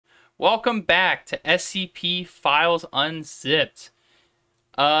Welcome back to SCP Files Unzipped.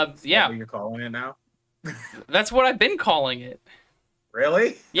 Yeah, What you're calling it now? that's what I've been calling it.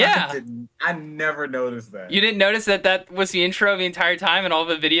 Really? Yeah. I never noticed that. You didn't notice that that was the intro the entire time and all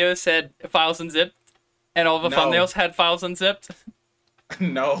the videos said Files Unzipped and all the No. thumbnails had Files Unzipped?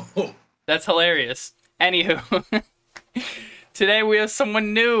 No. That's hilarious. Anywho, today we have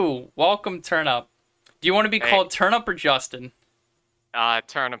someone new. Welcome, Turnup. Do you want to be called Turnup or Justin?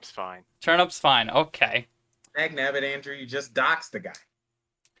 Turnip's fine. Turnup's fine. Okay. Dagnabbit, Andrew, you just doxed the guy.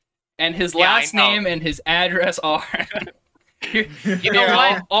 And his last name and his address are... You know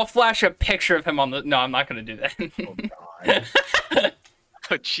what? I'll flash a picture of him on the... No, I'm not going to do that. Oh, God.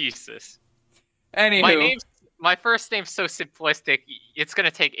 Oh, Jesus. Anywho. My first name's so simplistic, it's going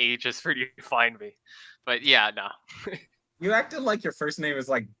to take ages for you to find me. But yeah, no. You acted like your first name is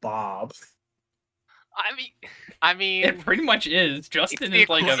like Bob. I mean... It pretty much is. Justin is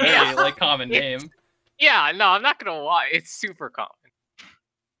like a very common name. Yeah, no, I'm not going to lie. It's super common.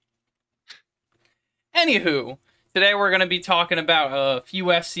 Anywho, today we're going to be talking about a few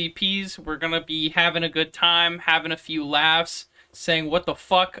SCPs. We're going to be having a good time, having a few laughs, saying what the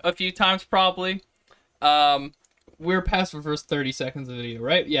fuck a few times probably. We're past the first 30 seconds of the video,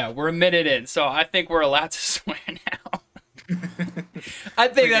 right? Yeah, we're a minute in, so I think we're allowed to swear now. I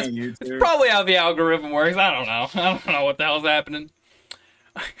think that's probably how the algorithm works. I don't know what the hell's happening.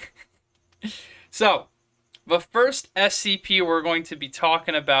 So, the first SCP we're going to be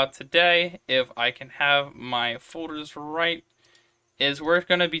talking about today, if I can have my folders right, is we're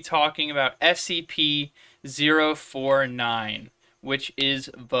going to be talking about SCP-049, which is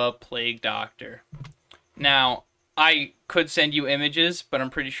the Plague Doctor. Now, I could send you images, but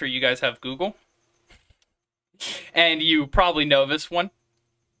I'm pretty sure you guys have Google. And you probably know this one.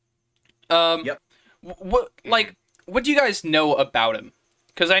 Yep. What do you guys know about him?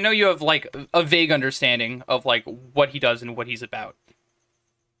 Because I know you have, like, a vague understanding of, like, what he does and what he's about.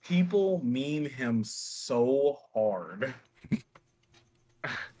 People meme him so hard.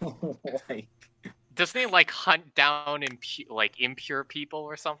 Like... Doesn't he, like, hunt down impure people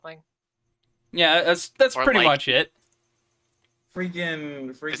or something? Yeah, that's pretty much it. Freaking,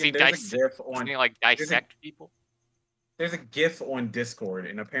 Does he there's a GIF on... Doesn't he, like, dissect people? There's a GIF on Discord,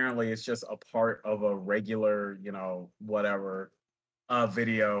 and apparently it's just a part of a regular, whatever,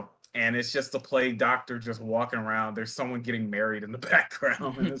 video. And it's just the Plague Doctor just walking around. There's someone getting married in the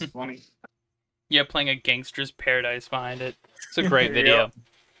background, and it's funny. Yeah, playing a gangster's paradise behind it. It's a great video.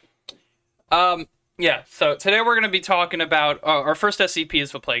 Yeah, so today we're going to be talking about... our first SCP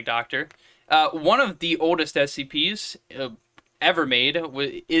is the Plague Doctor. One of the oldest SCPs... ever made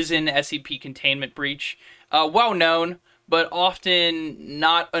is in SCP Containment Breach. Well known, but often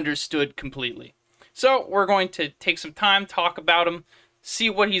not understood completely. So we're going to take some time, talk about him, see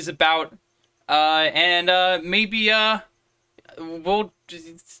what he's about, and maybe we'll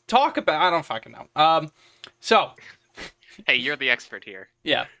talk about... I don't fucking know. So... Hey, you're the expert here.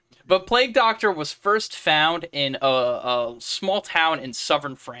 Yeah. But Plague Doctor was first found in a small town in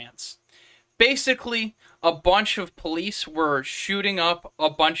southern France. Basically, a bunch of police were shooting up a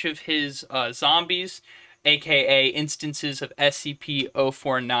bunch of his zombies, aka instances of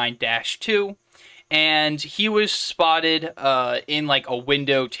SCP-049-2, and he was spotted in like a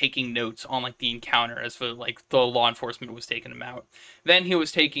window taking notes on like the encounter as the law enforcement was taking him out. Then he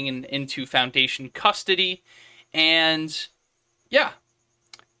was taken into Foundation custody, and yeah,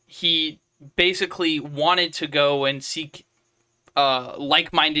 he basically wanted to go and seek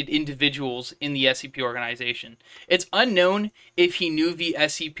like-minded individuals in the SCP organization. It's unknown if he knew the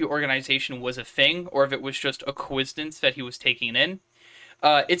SCP organization was a thing or if it was just a coincidence that he was taking it in.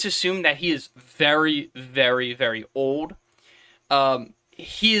 It's assumed that he is very, very, very old.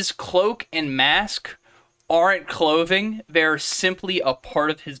 His cloak and mask aren't clothing. They're simply a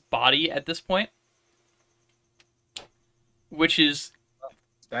part of his body at this point. Which is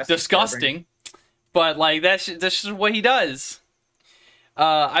disgusting. But, like, that's just what he does.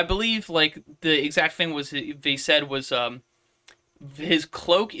 I believe, like, the exact thing they said was, his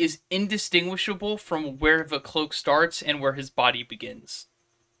cloak is indistinguishable from where the cloak starts and where his body begins.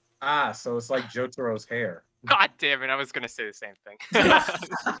 Ah, so it's like Jotaro's hair. God damn it, I was gonna say the same thing.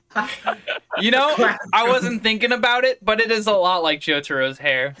 You know, I wasn't thinking about it, but it is a lot like Jotaro's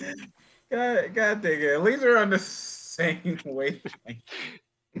hair. God dang it. At least they're on the same wavelength.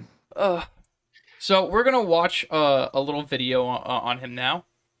 So we're gonna watch a little video on him now.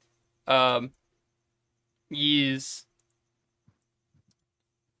 He's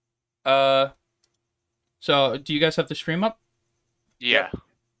So do you guys have the stream up? Yeah.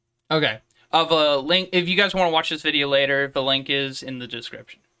 Okay. Of a link, if you guys want to watch this video later, the link is in the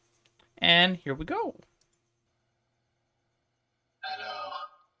description. And here we go. Alors,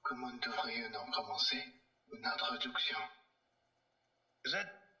 comment devrions-nous commencer une introduction? Is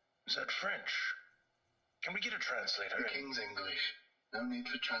that French? Can we get a translator? The King's English. No need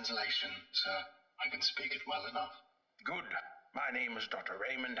for translation, sir. I can speak it well enough. Good. My name is Dr.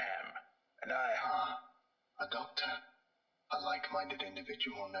 Raymond Ham, and I... Ah, a doctor. A like-minded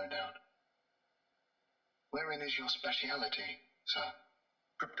individual, no doubt. Wherein is your speciality, sir?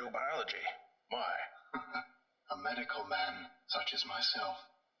 Cryptobiology. Why? A medical man, such as myself.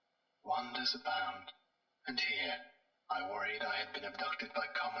 Wonders abound. And here, I worried I had been abducted by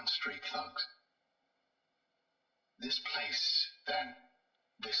common street thugs. This place, then,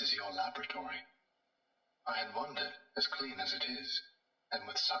 this is your laboratory. I had wondered, as clean as it is, and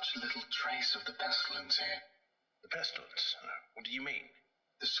with such little trace of the pestilence here. The pestilence? What do you mean?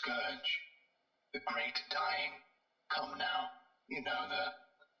 The scourge. The great dying. Come now. You know,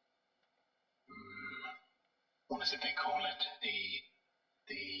 what is it they call it?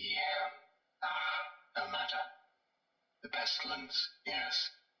 No matter. The pestilence, yes.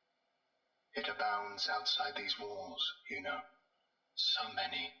 It abounds outside these walls, you know. So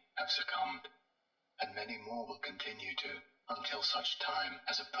many have succumbed, and many more will continue to, until such time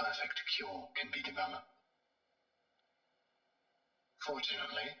as a perfect cure can be developed.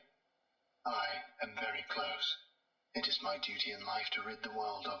 Fortunately, I am very close. It is my duty in life to rid the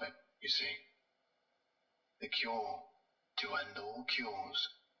world of it, you see. The cure to end all cures.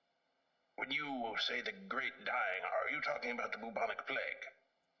 When you say the great dying, are you talking about the bubonic plague?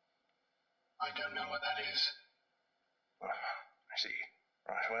 I don't know what that is. I see.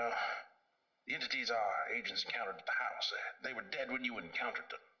 Right, well, the entities our agents encountered at the house, they were dead when you encountered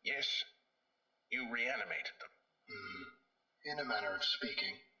them, yes? You reanimated them. In a manner of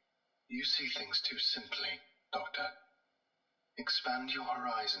speaking, you see things too simply, Doctor. Expand your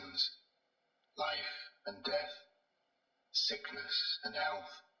horizons. Life and death, sickness and health.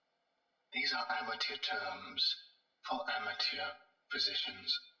 These are amateur terms for amateur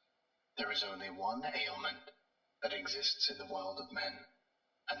physicians. There is only one ailment that exists in the world of men,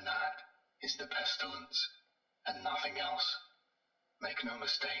 and that is the pestilence, and nothing else. Make no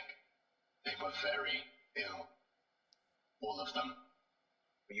mistake, they were very ill. All of them.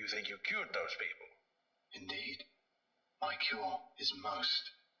 You think you cured those people? Indeed. My cure is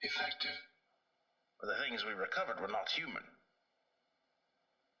most effective. But the things we recovered were not human.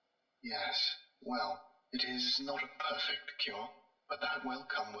 Yes, well, it is not a perfect cure, but that will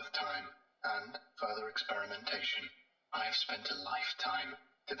come with time, and further experimentation. I have spent a lifetime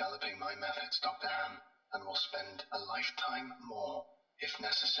developing my methods, Dr. Ham, and will spend a lifetime more, if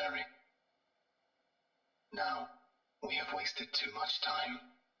necessary. Now, we have wasted too much time.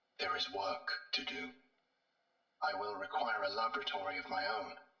 There is work to do. I will require a laboratory of my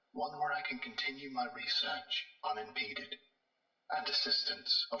own, one where I can continue my research unimpeded. And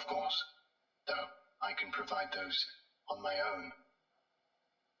assistance, of course, though I can provide those on my own.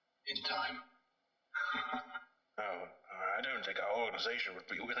 In time. Oh, I don't think our organization would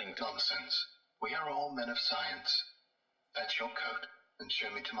be willing to... Nonsense. We are all men of science. Fetch your coat and show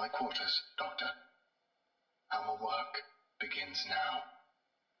me to my quarters, Doctor. Our work begins now.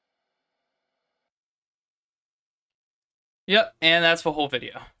 Yep, and that's the whole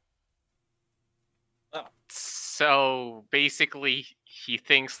video. So basically, he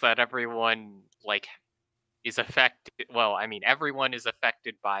thinks that everyone like is affected. Well, I mean, everyone is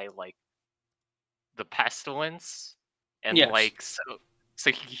affected by like the pestilence, and Yes. like so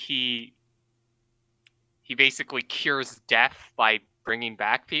he basically cures death by bringing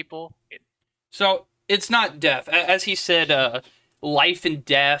back people. So it's not death, as he said. Life and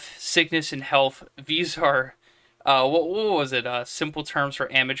death, sickness and health. These are. What was it? Simple terms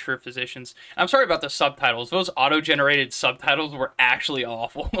for amateur physicians. I'm sorry about the subtitles. Those auto-generated subtitles were actually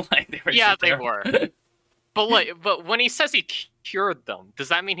awful. Like they were. Yeah, they were. But when he says he cured them, does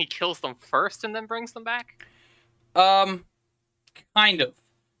that mean he kills them first and then brings them back? Kind of.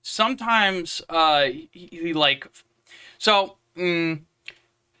 Sometimes, he like. So, if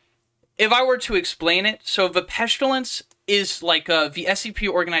I were to explain it, so the pestilence is like the SCP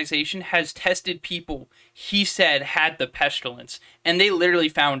organization has tested people he said had the pestilence, and they literally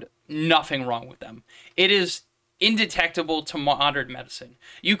found nothing wrong with them. It is indetectable to modern medicine.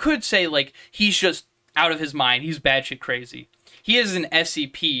 You could say, like, he's just out of his mind. He's batshit crazy. He is an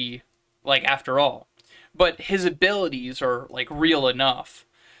SCP, like, after all. But his abilities are, like, real enough.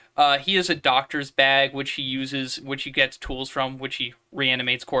 He has a doctor's bag, which he uses, which he gets tools from, which he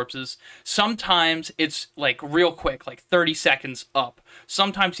reanimates corpses. Sometimes it's, like, real quick, like 30 seconds up.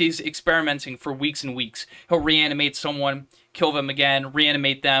 Sometimes he's experimenting for weeks and weeks. He'll reanimate someone, kill them again,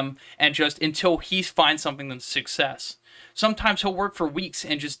 reanimate them, and just until he finds something that's a success. Sometimes he'll work for weeks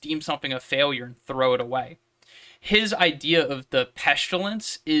and just deem something a failure and throw it away. His idea of the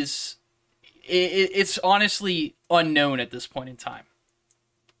pestilence is, it's honestly unknown at this point in time.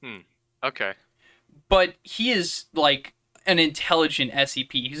 Okay. But he is like an intelligent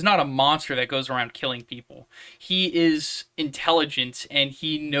SCP. He's not a monster that goes around killing people. He is intelligent and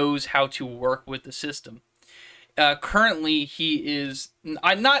he knows how to work with the system. Currently, he is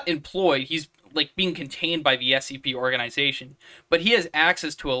not employed. He's like being contained by the SCP organization, but he has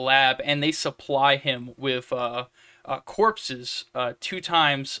access to a lab, and they supply him with corpses 2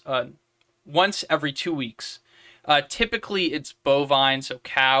 times, once every 2 weeks. Typically, it's bovine, so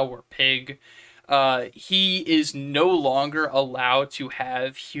cow or pig. He is no longer allowed to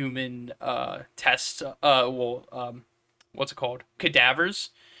have human tests. What's it called? Cadavers.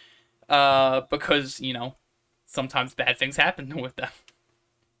 Because sometimes bad things happen with them.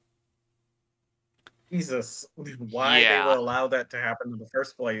 Jesus, why they will allow that to happen in the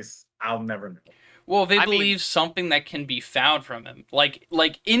first place, I'll never know. Well, they believe something that can be found from him.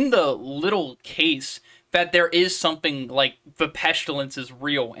 Like in the little case that there is something like the pestilence is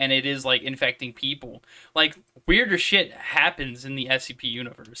real and it is like infecting people. Like weirder shit happens in the SCP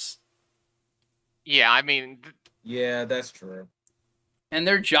universe. Yeah, I mean... Yeah, that's true. And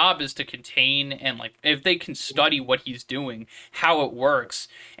their job is to contain and, like, if they can study what he's doing, how it works.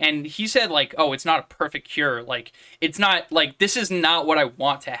 And he said, like, oh, it's not a perfect cure. Like, it's not, like, this is not what I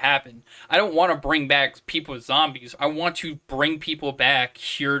want to happen. I don't want to bring back people with zombies. I want to bring people back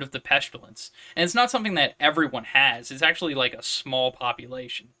cured of the pestilence. And it's not something that everyone has. It's actually, like, a small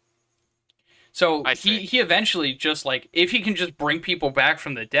population. So he eventually just, like, if he can just bring people back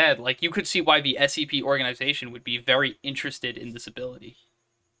from the dead, like, you could see why the SCP organization would be very interested in this ability.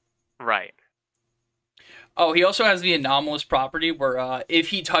 Right. Oh, he also has the anomalous property where if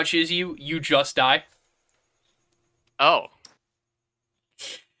he touches you, you just die. Oh.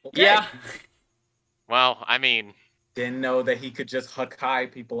 Okay. Yeah. Well, I mean... Didn't know that he could just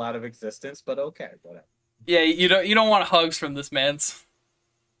Hakai people out of existence, but okay, whatever. Yeah, you don't want hugs from this man's.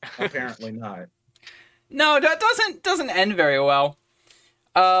 Apparently not. No, that doesn't end very well.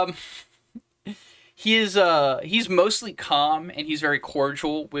 He's mostly calm and he's very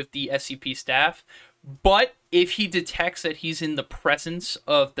cordial with the SCP staff, but if he detects that he's in the presence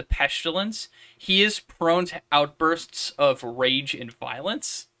of the pestilence, he is prone to outbursts of rage and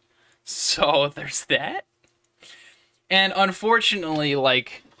violence. So there's that. And unfortunately,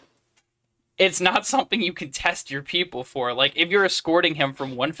 like, it's not something you can test your people for. Like, if you're escorting him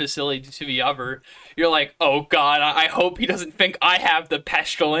from one facility to the other, you're like, oh god, I hope he doesn't think I have the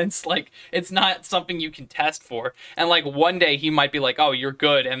pestilence. Like, it's not something you can test for. And, like, one day he might be like, oh, you're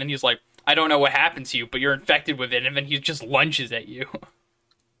good. And then he's like, I don't know what happened to you, but you're infected with it. And then he just lunges at you.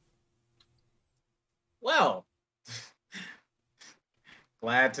 Well,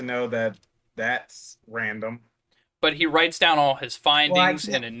 glad to know that that's random. But he writes down all his findings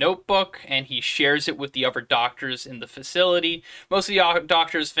in a notebook, and he shares it with the other doctors in the facility. Most of the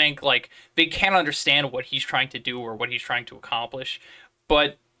doctors think, like, they can't understand what he's trying to do or what he's trying to accomplish,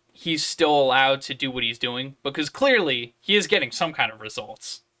 but he's still allowed to do what he's doing, because clearly he is getting some kind of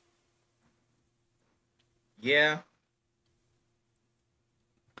results. Yeah.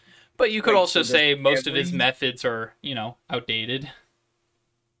 But you could also say most of his methods are, outdated.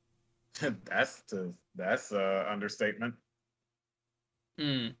 That's an understatement.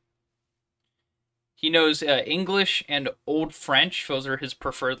 He knows English and Old French. Those are his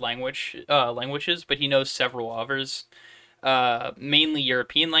preferred languages, but he knows several others, mainly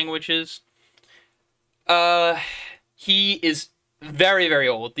European languages. He is very, very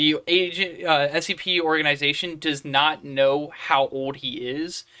old. The SCP organization does not know how old he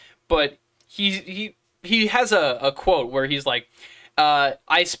is, but he has a quote where he's like,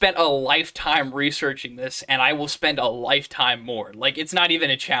 I spent a lifetime researching this, and I will spend a lifetime more. Like, it's not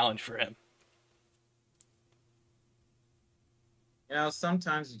even a challenge for him.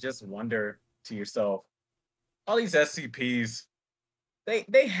 Sometimes you just wonder to yourself, all these SCPs,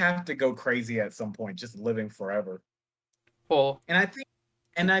 they have to go crazy at some point, just living forever. Well, and I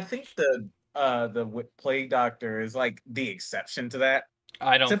think the Plague Doctor is like the exception to that.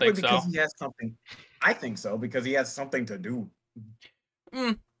 I don't think so. Because he has something. I think so because he has something to do.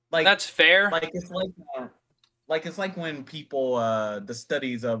 Like, that's fair. Like it's like when people the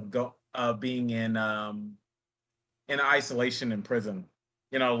studies of being in isolation in prison,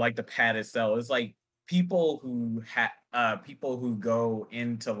 like the padded cell. It's like people who go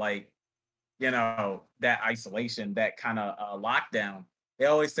into like that isolation, that kind of lockdown. They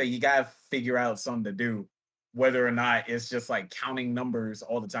always say you gotta figure out something to do. whether or not it's just like counting numbers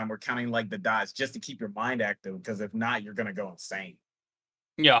all the time or counting like the dots just to keep your mind active, because if not, you're gonna go insane.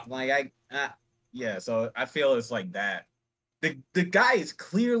 Yeah. Like yeah, so I feel it's like that. The guy is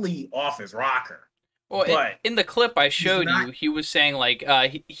clearly off his rocker. Well, but in the clip I showed not... you, he was saying, like,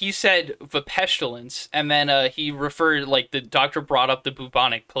 he said the pestilence, and then he referred, like, the doctor brought up the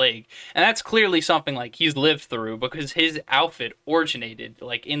bubonic plague. And that's clearly something, like, he's lived through, because his outfit originated,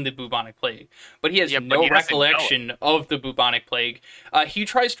 like, in the bubonic plague. But he has no recollection of the bubonic plague. He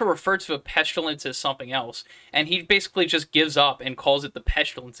tries to refer to the pestilence as something else, and he basically just gives up and calls it the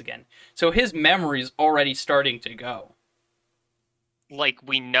pestilence again. So his memory's already starting to go. Like,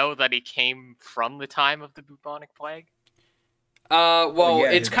 we know that he came from the time of the bubonic plague? Well,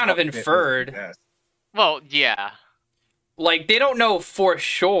 yeah, it's kind of inferred. Well, yeah. Like, they don't know for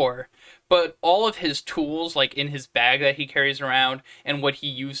sure, but all of his tools, like, in his bag that he carries around and what he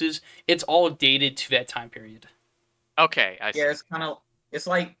uses, it's all dated to that time period. Okay, I see. Yeah, it's kind of... It's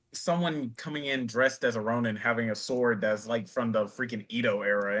like someone coming in dressed as a Ronin having a sword that's, like, from the freaking Edo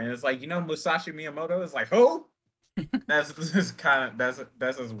era. And it's like, you know, Musashi Miyamoto? It's like, who? That's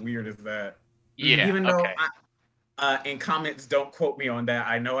as weird as that. Yeah. Even though okay. In comments, don't quote me on that.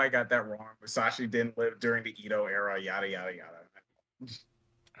 I know I got that wrong. Musashi didn't live during the Edo era. Yada yada yada.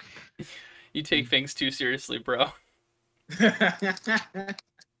 You take things too seriously, bro.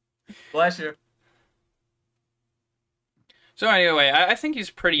 Bless you. So anyway, I think he's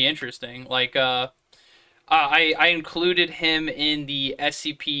pretty interesting. Like, I included him in the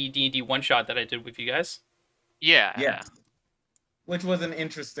SCP D&D one shot that I did with you guys. Yeah. Which was an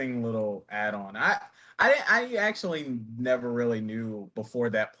interesting little add-on. I actually never really knew before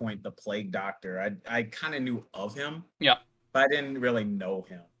that point the Plague Doctor. I kind of knew of him. Yeah. But I didn't really know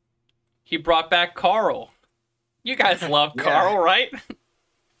him. He brought back Carl. You guys love Carl, right?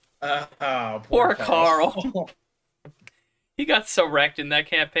 Poor Carl. He got so wrecked in that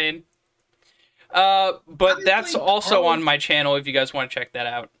campaign. But that's also on my channel if you guys want to check that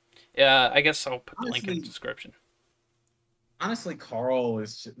out. I guess I'll put the link in the description. Honestly,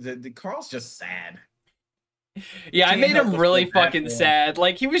 Carl's just sad. Yeah, I made him really fucking sad.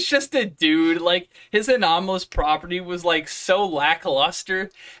 Like, he was just a dude. Like, his anomalous property was, like, so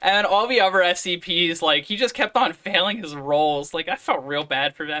lackluster. And all the other SCPs, like, he just kept on failing his roles. Like, I felt real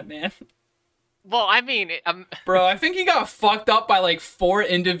bad for that man. Well, I mean... Bro, I think he got fucked up by, like, 4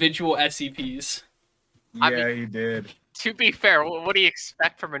 individual SCPs. Yeah, he did. To be fair, what do you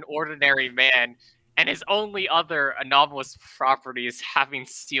expect from an ordinary man? And his only other anomalous property is having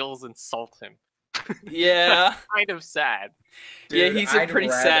seals insult him. Yeah. That's kind of sad. Dude, yeah, he's a pretty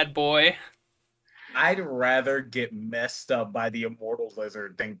sad boy. I'd rather get messed up by the immortal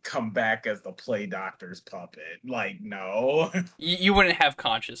lizard than come back as the Play Doctor's puppet. Like, no. You wouldn't have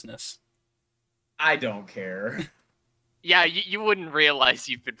consciousness. I don't care. Yeah, you wouldn't realize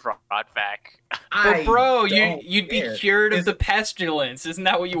you've been brought back. But bro, you'd be cured of the pestilence. Isn't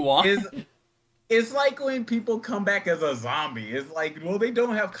that what you want? It's like when people come back as a zombie. It's like, well, they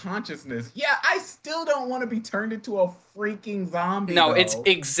don't have consciousness. Yeah, I still don't want to be turned into a freaking zombie. No, though. It's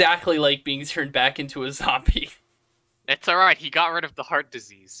exactly like being turned back into a zombie. It's alright, he got rid of the heart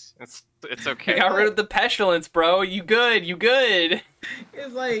disease. It's okay. He got rid of the pestilence, bro. You good.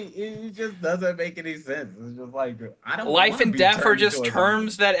 It's like, it just doesn't make any sense. It's just like, I don't Life and death are just into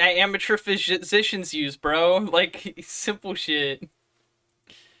terms that amateur physicians use, bro. Like, simple shit.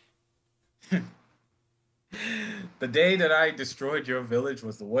 The day that I destroyed your village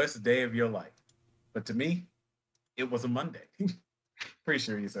was the worst day of your life. But to me, it was a Monday. Pretty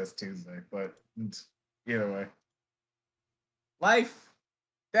sure he says Tuesday, but either way. Life,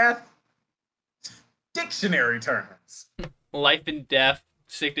 death, dictionary terms. Life and death,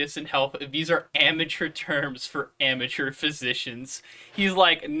 sickness and health. These are amateur terms for amateur physicians. He's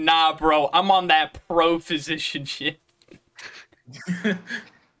like, nah, bro, I'm on that pro physician shit.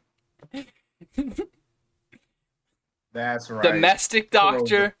 That's right. Domestic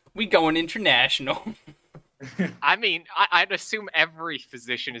doctor, we going international. I mean, I'd assume every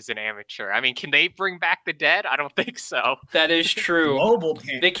physician is an amateur. I mean, can they bring back the dead? I don't think so. That is true.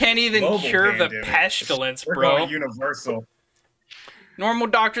 They can't even cure the pestilence, We're bro. going universal. Normal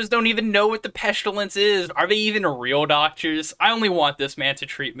doctors don't even know what the pestilence is. Are they even real doctors? I only want this man to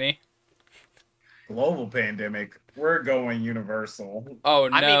treat me. Global pandemic. We're going universal. Oh,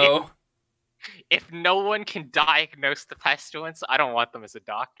 no. I mean, if no one can diagnose the pestilence, I don't want them as a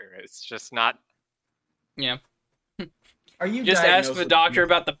doctor. It's just not... Yeah. Are you just ask the doctor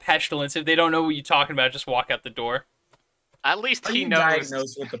about the pestilence. If they don't know what you're talking about, just walk out the door. At least he knows.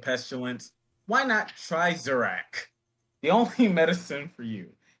 Diagnosed with the pestilence? Why not try Zirac? The only medicine for you.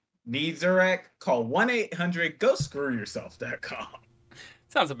 Need Zurak? Call 1-800-GO-SCREW-YOURSELF.com.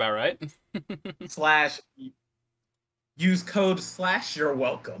 Sounds about right. / use code / you're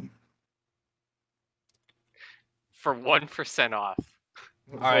welcome. For 1% off.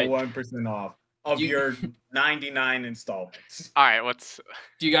 For right. 1% off of your 99 installments. All right, what's...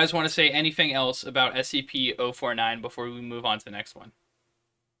 Do you guys want to say anything else about SCP-049 before we move on to the next one?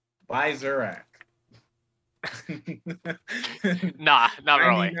 Buy Zurak. Nah, not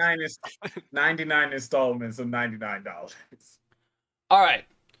really. 99 installments of $99. All right.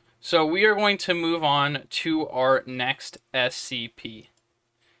 So we are going to move on to our next SCP.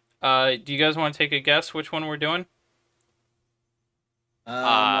 Do you guys want to take a guess which one we're doing?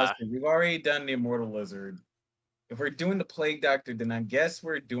 Let's see. We've already done the Immortal Lizard. If we're doing the Plague Doctor, then I guess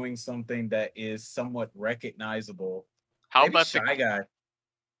we're doing something that is somewhat recognizable. How Maybe about Shy Guy?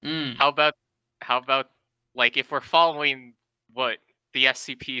 How about like if we're following what the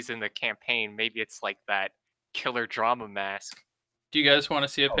SCPs in the campaign, maybe it's like that killer drama mask. Do you guys want to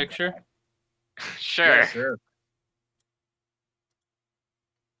see a picture? Sure. Yeah, sure.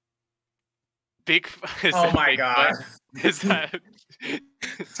 Oh my god. Is that...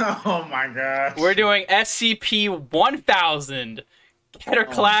 Oh my gosh. We're doing SCP-1000.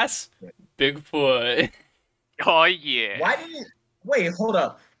 Keter class, Bigfoot. Oh yeah. Why did it... Wait, hold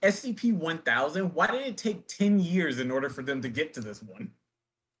up. SCP-1000? Why did it take 10 years in order for them to get to this one?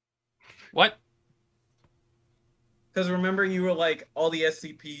 What? Because remember, you were like, all the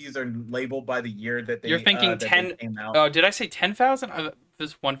SCPs are labeled by the year that they You're thinking 10... they came out. Oh, did I say 10,000?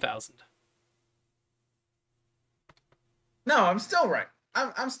 This 1,000. No, I'm still right.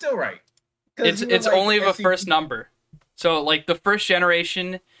 I'm still right. It's like, only the SCP... first number. So like the first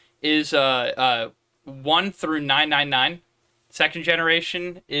generation is 1 through 999. Second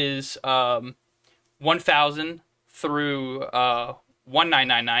generation is 1000 through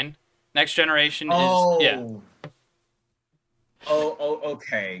 1999. Next generation is yeah. Oh,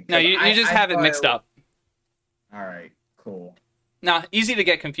 okay. No, you just have it mixed up. All right, cool. Nah, easy to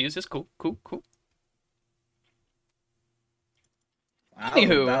get confused. It's cool. I was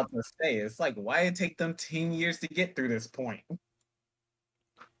about to say, it's like, why did it take them 10 years to get through this point?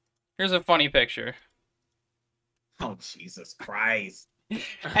 Here's a funny picture. Oh, Jesus Christ.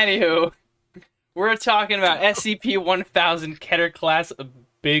 Anywho, we're talking about SCP-1000 Keter class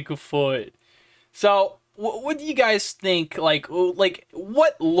Bigfoot. So, what do you guys think, like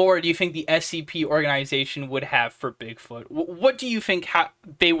what lore do you think the SCP organization would have for Bigfoot? What do you think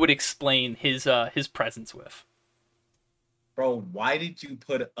they would explain his presence with? Bro, why did you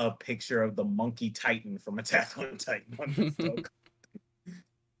put a picture of the monkey titan from Attack on Titan on this book?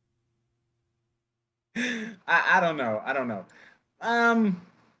 I don't know.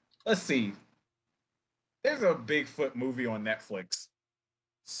 Let's see. There's a Bigfoot movie on Netflix.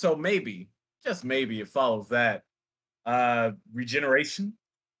 So maybe, just maybe, it follows that. Regeneration,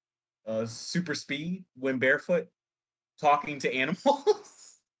 super speed when barefoot, talking to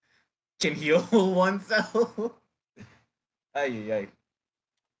animals, can heal oneself. Ay.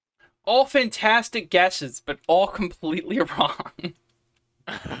 All fantastic guesses, but all completely wrong.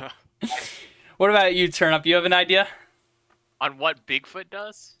 What about you, Turnup? You have an idea? On what Bigfoot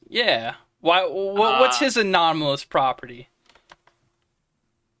does? Yeah. Why? What's his anomalous property?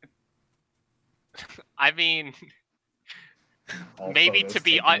 I mean, maybe to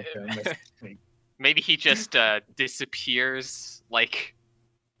be maybe he just disappears like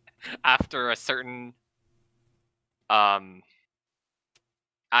after a certain I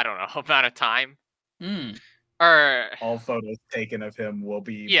don't know amount of time. Or all photos taken of him will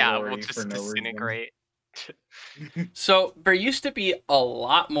be we'll just for no disintegrate. So there used to be a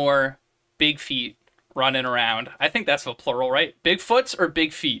lot more big feet running around. I think that's the plural, right? Bigfoots or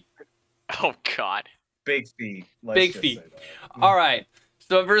big feet? Oh God. Big feet. Big feet. All right.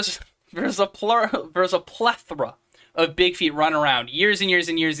 So there's a plethora of big feet running around years and years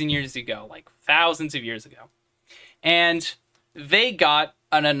and years and years ago, like thousands of years ago. And they got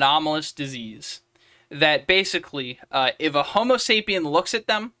an anomalous disease that basically, if a Homo sapien looks at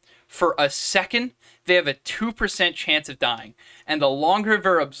them for a second, they have a 2% chance of dying. And the longer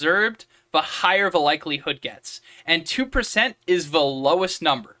they're observed, the higher the likelihood gets. And 2% is the lowest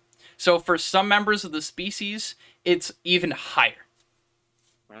number. So for some members of the species, it's even higher.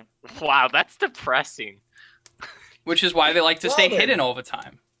 Wow, that's depressing. Which is why they like to stay hidden all the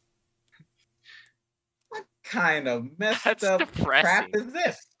time. What kind of messed up depressing. Crap is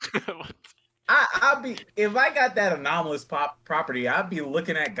this? I'll be, if I got that anomalous property, I'd be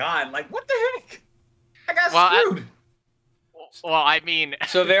looking at God like, what the heck? I got screwed. Well, I mean,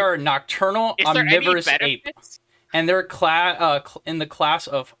 so there are nocturnal, omnivorous apes. and they're in the class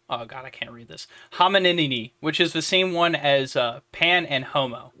of, oh god, I can't read this, hominini, which is the same one as pan and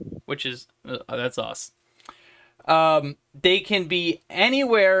homo, which is that's us. They can be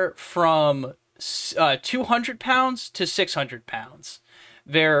anywhere from 200 pounds to 600 pounds.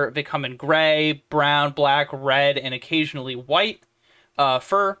 They come in gray, brown, black, red, and occasionally white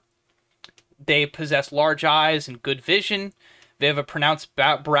fur. They possess large eyes and good vision. They have a pronounced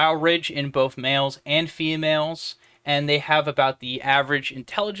brow ridge in both males and females, and they have about the average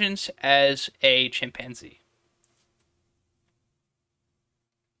intelligence as a chimpanzee.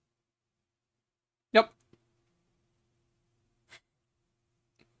 Yep.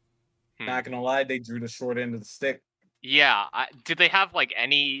 Not gonna lie, they drew the short end of the stick. Yeah, did they have like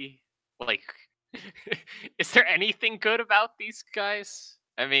any like? Is there anything good about these guys?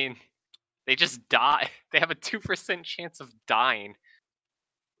 I mean, they just die. They have a 2% chance of dying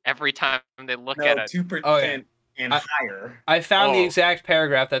every time they look at it. 2% and higher. I found the exact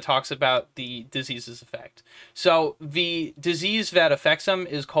paragraph that talks about the disease's effect. So the disease that affects them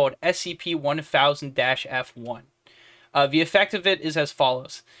is called SCP-1000-F1. The effect of it is as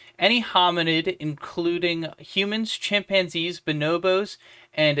follows. Any hominid, including humans, chimpanzees, bonobos,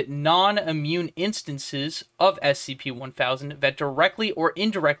 and non-immune instances of SCP-1000 that directly or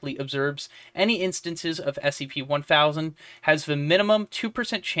indirectly observes any instances of SCP-1000 has the minimum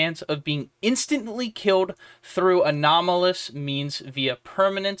 2% chance of being instantly killed through anomalous means via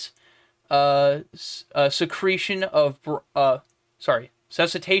permanent cessation of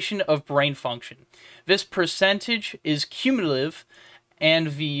brain function. This percentage is cumulative, and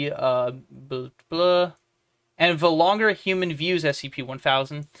the longer a human views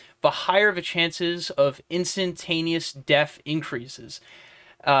SCP-1000, the higher the chances of instantaneous death increases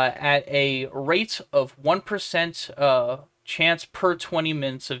at a rate of 1% chance per 20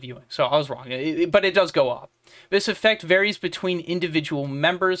 minutes of viewing. So I was wrong, but it does go up. This effect varies between individual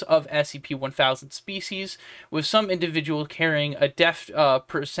members of SCP-1000 species, with some individuals carrying a death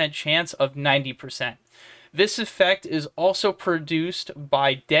percent chance of 90%. This effect is also produced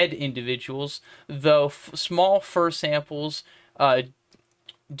by dead individuals, though small fur samples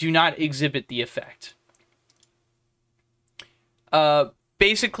do not exhibit the effect.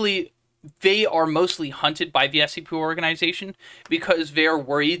 Basically, they are mostly hunted by the SCP organization because they are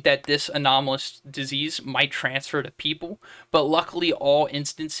worried that this anomalous disease might transfer to people, but luckily all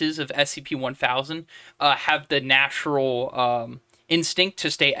instances of SCP-1000 have the natural instinct to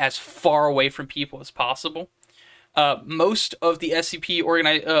stay as far away from people as possible. Most of the SCP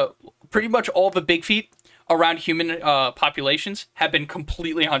pretty much all the Bigfoot around human populations have been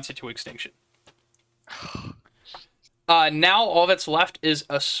completely hunted to extinction. Now all that's left is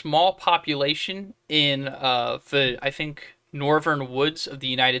a small population in I think, northern woods of the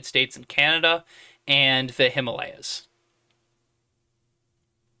United States and Canada and the Himalayas.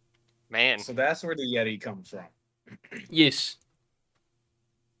 Man. So that's where the Yeti comes from. Yes.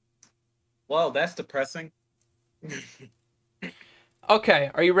 Well, that's depressing.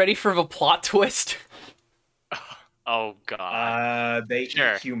 Okay, are you ready for the plot twist? Oh god. They eat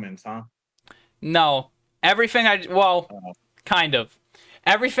humans, huh? No. Everything kind of.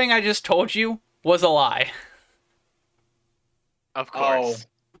 Everything I just told you was a lie. Of course.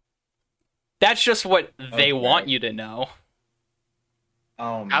 That's just what they want you to know.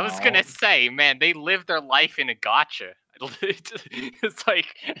 Oh, no. I was gonna say, man, they live their life in a gotcha. It's like,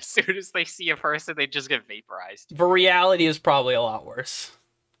 as soon as they see a person, they just get vaporized. The reality is probably a lot worse.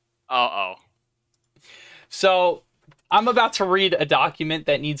 Uh-oh. So, I'm about to read a document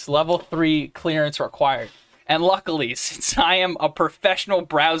that needs level 3 clearance required. And luckily, since I am a professional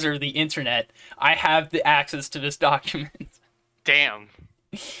browser of the internet, I have the access to this document. Damn.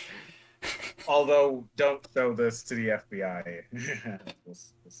 Although, don't show this to the FBI.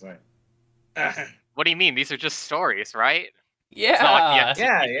 What do you mean? These are just stories, right? Yeah. It's not like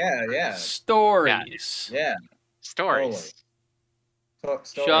Yeah. Stories. Yeah. Stories.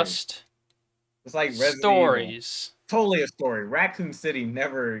 Stories. Just it's like Resident stories. Evil. Totally a story. Raccoon City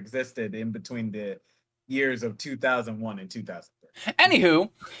never existed in between the years of 2001 and 2003. Anywho,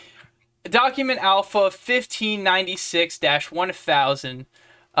 document Alpha 1596-1000,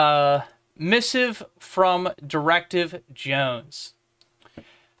 missive from Directive Jones.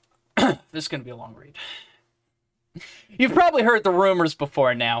 This is going to be a long read. You've probably heard the rumors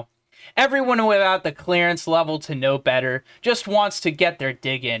before now. Everyone without the clearance level to know better just wants to get their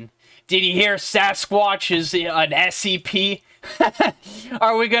dig in. Did you hear Sasquatch is an SCP?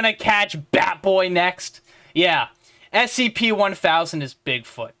 Are we going to catch Batboy next? Yeah, SCP-1000 is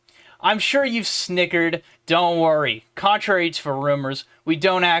Bigfoot. I'm sure you've snickered. Don't worry. Contrary to rumors, we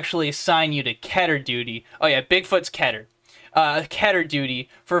don't actually assign you to Keter duty. Oh yeah, Bigfoot's Keter. Keter duty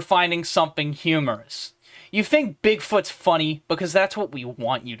for finding something humorous. You think Bigfoot's funny because that's what we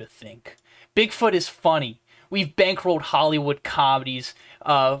want you to think. Bigfoot is funny. We've bankrolled Hollywood comedies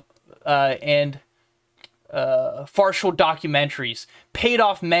and farcical documentaries, paid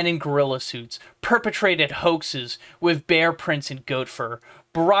off men in gorilla suits, perpetrated hoaxes with bear prints and goat fur,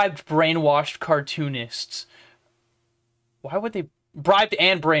 bribed brainwashed cartoonists. Why would they bribed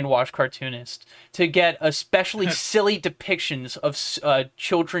and brainwashed cartoonists to get especially silly depictions of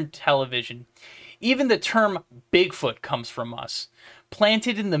children television? Even the term Bigfoot comes from us.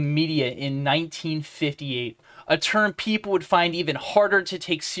 Planted in the media in 1958, a term people would find even harder to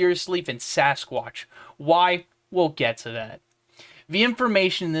take seriously than Sasquatch. Why? We'll get to that. The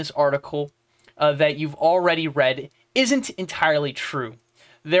information in this article that you've already read isn't entirely true.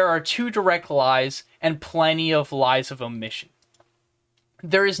 There are 2 direct lies and plenty of lies of omission.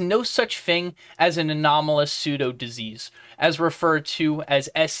 There is no such thing as an anomalous pseudo-disease, as referred to as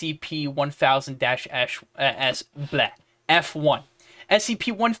SCP-1000-F1.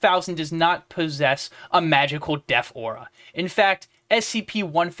 SCP-1000 does not possess a magical death aura. In fact,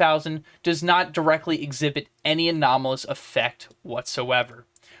 SCP-1000 does not directly exhibit any anomalous effect whatsoever.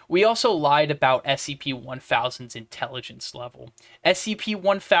 We also lied about SCP-1000's intelligence level.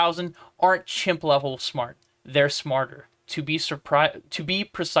 SCP-1000 aren't chimp-level smart. They're smarter. To be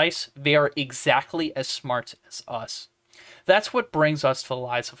precise, they are exactly as smart as us. That's what brings us to the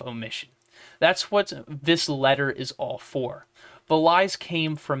lies of omission. That's what this letter is all for. The lies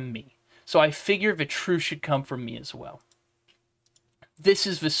came from me, so I figure the truth should come from me as well. This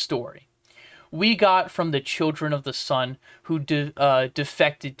is the story we got from the children of the sun who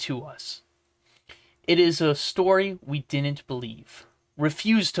defected to us. It is a story we didn't believe,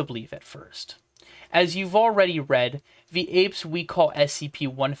 refused to believe at first. As you've already read, the apes we call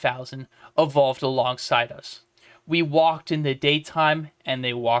SCP-1000 evolved alongside us. We walked in the daytime and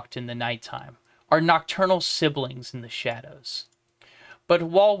they walked in the nighttime, our nocturnal siblings in the shadows. But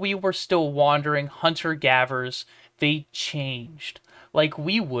while we were still wandering hunter-gatherers, they changed, like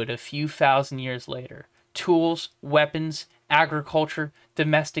we would a few thousand years later. Tools, weapons, agriculture,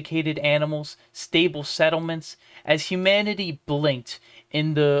 domesticated animals, stable settlements. As humanity blinked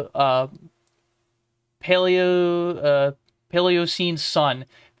in the Paleocene sun,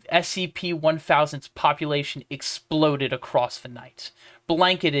 SCP-1000's population exploded across the night,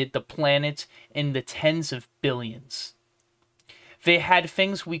 blanketed the planet in the tens of billions. They had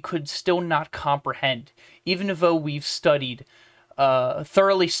things we could still not comprehend, even though we've thoroughly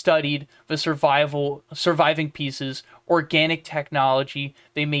studied the surviving pieces, organic technology.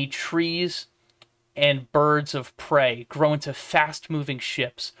 They made trees and birds of prey grow into fast-moving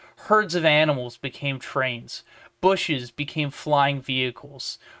ships. Herds of animals became trains. Bushes became flying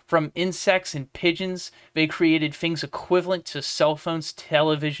vehicles. From insects and pigeons, they created things equivalent to cell phones,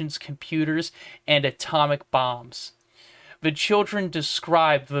 televisions, computers, and atomic bombs. The children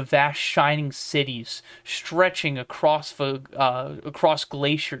described the vast shining cities stretching across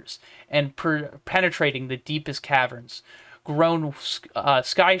glaciers and penetrating the deepest caverns, grown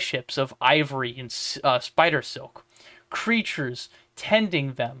skyships of ivory and spider silk, creatures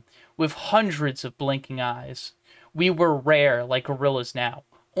tending them with hundreds of blinking eyes. We were rare like gorillas now,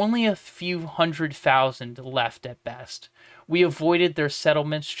 only a few 100,000 left at best. We avoided their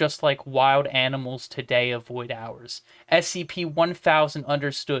settlements just like wild animals today avoid ours. SCP-1000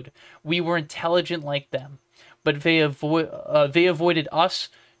 understood we were intelligent like them, but they avoided us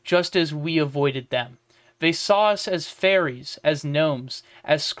just as we avoided them. They saw us as fairies, as gnomes,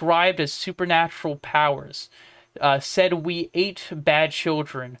 ascribed as supernatural powers, said we ate bad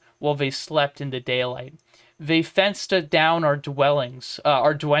children while they slept in the daylight. They fenced down our dwellings,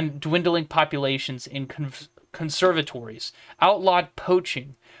 our dwindling populations in conservatories, outlawed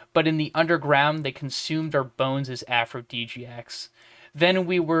poaching, but in the underground they consumed our bones as aphrodisiacs. Then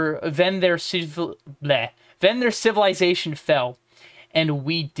their civilization fell, and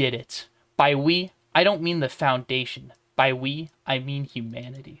we did it. By we, I don't mean the Foundation. By we, I mean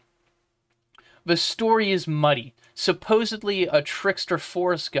humanity. The story is muddy. Supposedly a trickster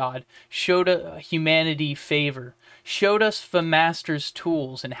forest god showed humanity favor, showed us the master's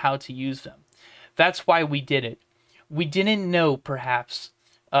tools and how to use them. That's why we did it. We didn't know, perhaps,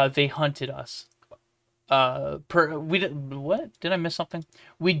 they hunted us. What? Did I miss something?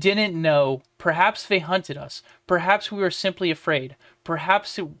 We didn't know. Perhaps they hunted us. Perhaps we were simply afraid.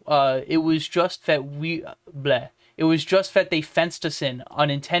 Perhaps it was just that It was just that they fenced us in,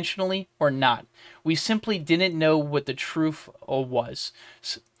 unintentionally or not. We simply didn't know what the truth was.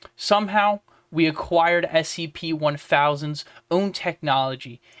 Somehow, we acquired SCP-1000's own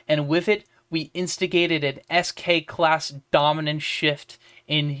technology, and with it, we instigated an SK-class dominant shift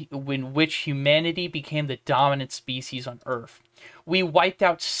in which humanity became the dominant species on Earth. We wiped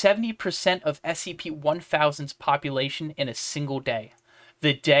out 70% of SCP-1000's population in a single day.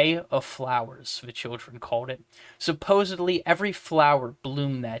 The Day of Flowers, the children called it. Supposedly, every flower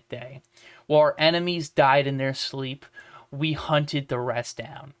bloomed that day. While our enemies died in their sleep, we hunted the rest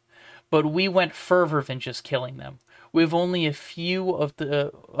down. But we went further than just killing them. With only a few of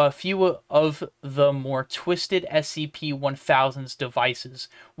the more twisted SCP-1000's devices,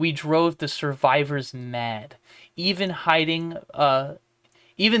 we drove the survivors mad. Even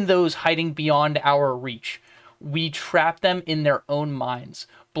those hiding beyond our reach. We trapped them in their own minds,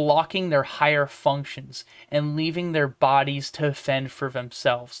 blocking their higher functions, and leaving their bodies to fend for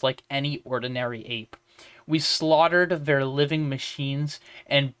themselves like any ordinary ape. We slaughtered their living machines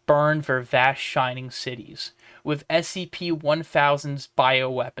and burned their vast shining cities. With SCP-1000's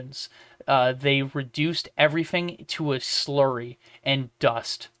bioweapons, they reduced everything to a slurry and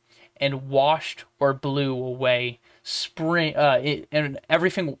dust, and washed or blew away and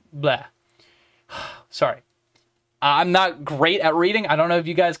everything. Blah. Sorry. I'm not great at reading. I don't know if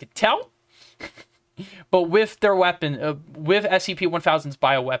you guys could tell. But with their with SCP-1000's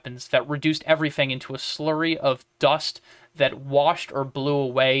bioweapons that reduced everything into a slurry of dust that washed or blew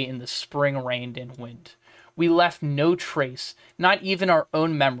away in the spring rain and wind. We left no trace, not even our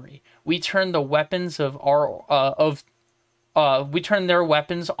own memory. We turned the weapons we turned their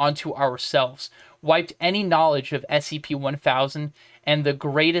weapons onto ourselves, wiped any knowledge of SCP-1000 and the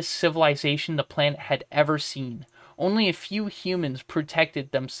greatest civilization the planet had ever seen. Only a few humans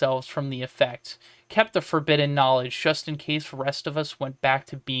protected themselves from the effects, kept the forbidden knowledge just in case the rest of us went back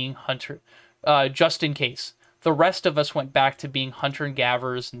to being just in case. The rest of us went back to being hunter and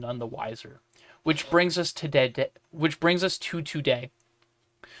gatherers, none the wiser. Which brings us to today.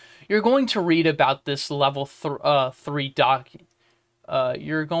 You're going to read about this level 3 doc.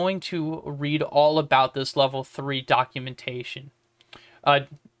 You're going to read all about this level 3 documentation. But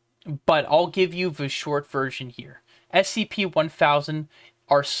I'll give you the short version here. SCP-1000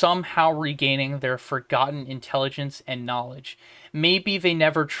 are somehow regaining their forgotten intelligence and knowledge. Maybe they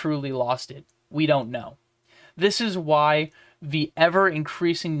never truly lost it. We don't know. This is why the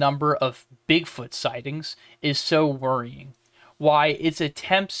ever-increasing number of Bigfoot sightings is so worrying. Why its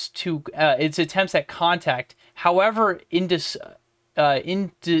attempts at contact, however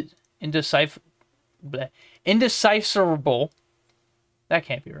indecipherable, that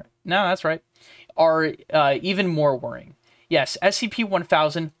can't be right. No, that's right. Are even more worrying. Yes,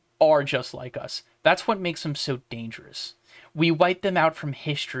 SCP-1000 are just like us. That's what makes them so dangerous. We wiped them out from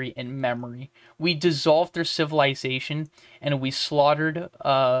history and memory. We dissolved their civilization, and we slaughtered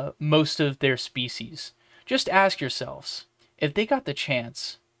most of their species. Just ask yourselves, if they got the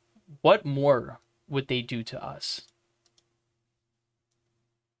chance, what more would they do to us?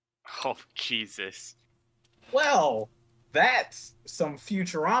 Oh, Jesus. Well, that's some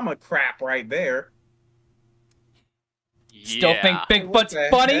Futurama crap right there. Still think Bigfoot's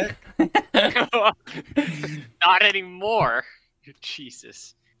funny? Not anymore.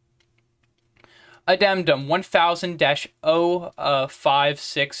 Jesus. Addendum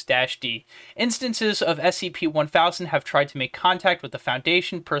 1000-056-D. Instances of SCP-1000 have tried to make contact with the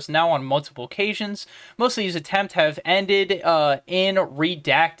Foundation personnel on multiple occasions. Most of these attempts have ended in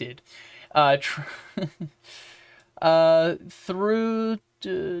redacted.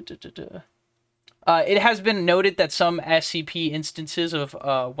 It has been noted that some SCP instances of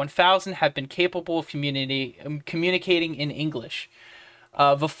 1000 have been capable of communicating in English.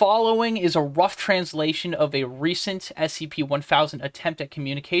 The following is a rough translation of a recent SCP-1000 attempt at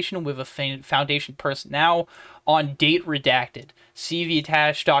communication with a Foundation personnel on date redacted. See the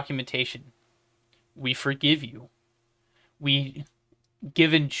attached documentation. We forgive you. We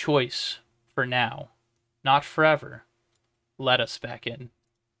given choice for now, not forever. Let us back in.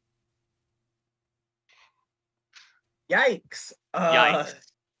 Yikes. Yikes.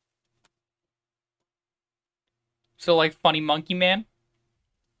 So, like, Funny Monkey Man?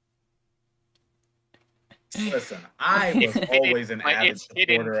 Listen, I was always an avid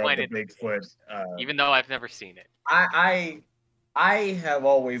supporter of the Bigfoot. Even though I've never seen it. I have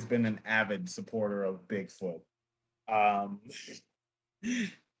always been an avid supporter of Bigfoot.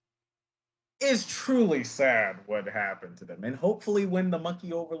 It's truly sad what happened to them, and hopefully, when the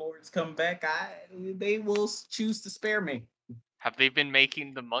monkey overlords come back, they will choose to spare me. Have they been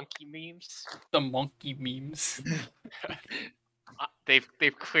making the monkey memes? The monkey memes.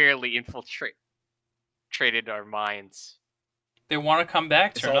 They've clearly infiltrated our minds. They want to come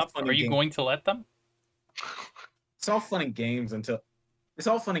back, It's turn all up. fun Are and you games. going to let them? It's all fun and games until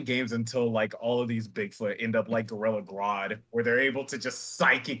like all of these Bigfoot end up like Gorilla Grodd, where they're able to just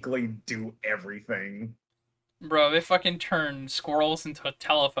psychically do everything. Bro, they fucking turn squirrels into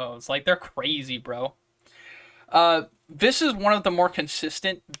telephones. Like, they're crazy, bro. This is one of the more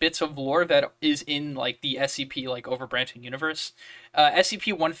consistent bits of lore that is in, like, the SCP, like, overbranching universe.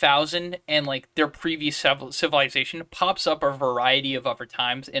 SCP-1000 and, like, their previous civilization pops up a variety of other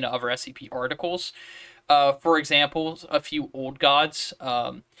times in other SCP articles. For example, a few old gods.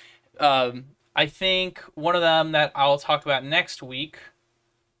 I think one of them that I'll talk about next week,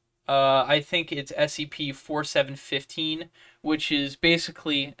 I think it's SCP-4715, which is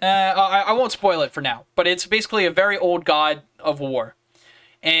basically... I won't spoil it for now, but it's basically a very old god of war.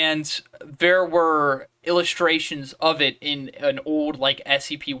 And there were illustrations of it in an old, like,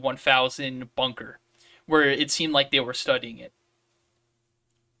 SCP-1000 bunker, where it seemed like they were studying it.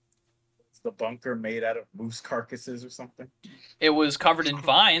 Is the bunker made out of moose carcasses or something? It was covered in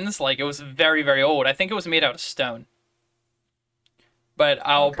vines, like, it was very, very old. I think it was made out of stone. But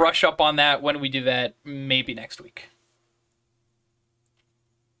I'll brush up on that when we do that, maybe next week.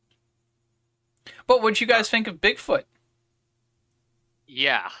 But what'd you guys think of Bigfoot?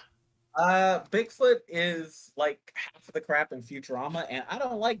 Yeah. Bigfoot is like half of the crap in Futurama, and I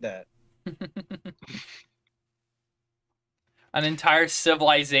don't like that. An entire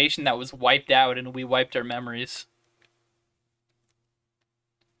civilization that was wiped out, and we wiped our memories.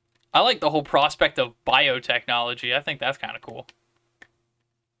 I like the whole prospect of biotechnology. I think that's kind of cool.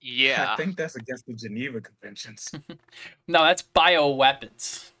 Yeah. I think that's against the Geneva Conventions. No, that's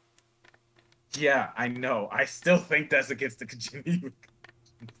bioweapons. Yeah, I know. I still think that's against the Geneva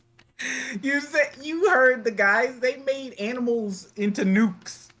Conventions. You heard the guys, they made animals into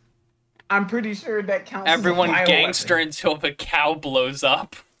nukes. I'm pretty sure that counts Everyone as a bioweapon. gangster until the cow blows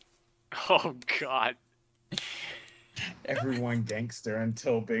up. Oh god. Everyone gangster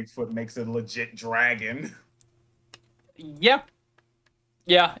until Bigfoot makes a legit dragon. Yeah.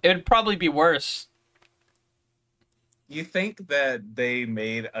 Yeah, it would probably be worse. You think that they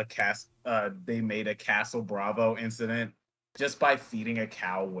made a Castle Bravo incident just by feeding a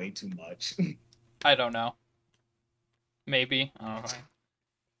cow way too much? I don't know. Maybe. I don't know.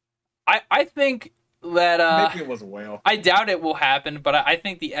 I think that maybe it was a whale. I doubt it will happen, but I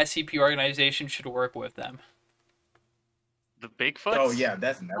think the SCP organization should work with them. The Bigfoots? Oh yeah,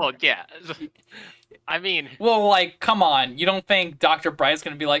 that's never. Well, yeah. I mean, Well, like, come on. You don't think Dr. Bright's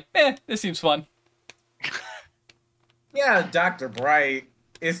gonna be like, this seems fun? Yeah, Dr. Bright.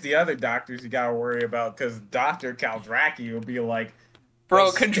 It's the other doctors you gotta worry about, because Dr. Kaldraki will be like, Bro,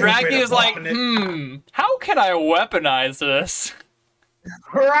 "Those stupid Kondraki is like, abominant-" how can I weaponize this?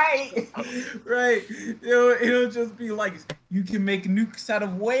 Right, right. It'll just be like, you can make nukes out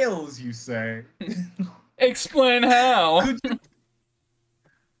of whales, you say. Explain how.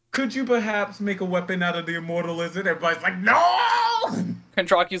 Could you perhaps make a weapon out of the immortal lizard? Everybody's like, no!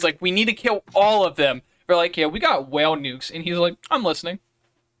 Kondraki's like, we need to kill all of them. They're like, yeah, we got whale nukes. And he's like, I'm listening.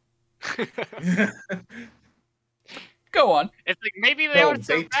 Go on. it's like maybe they No, aren't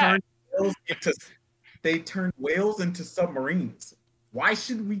so bad. they turn whales into submarines. Why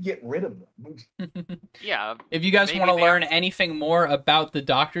should we get rid of them? Yeah. If you guys Maybe want to they learn are- anything more about the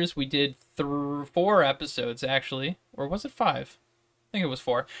doctors, we did 4 episodes, actually. Or was it 5? I think it was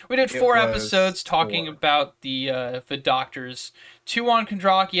 4. We did It 4 was episodes talking 4. about the doctors. 2 on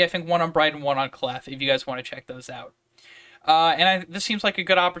Kondraki, I think 1 on Bright and 1 on Clef, if you guys want to check those out. This seems like a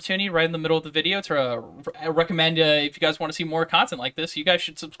good opportunity right in the middle of the video to recommend, if you guys want to see more content like this, you guys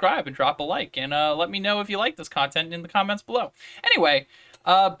should subscribe and drop a like. And let me know if you like this content in the comments below. Anyway,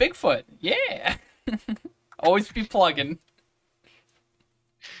 Bigfoot, yeah. Always be plugging.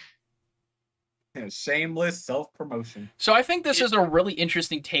 Shameless self-promotion. So I think this is a really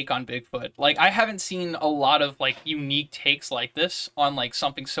interesting take on Bigfoot. Like, I haven't seen a lot of, like, unique takes like this on, like,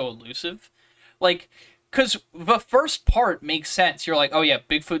 something so elusive. Like, because the first part makes sense. You're like, oh yeah,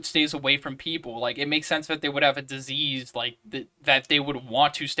 Bigfoot stays away from people. Like, it makes sense that they would have a disease, like, that they would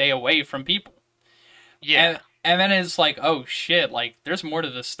want to stay away from people. Yeah. And then it's like, oh shit, like, there's more to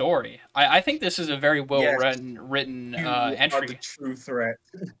the story. I think this is a very well written You are entry. the true threat.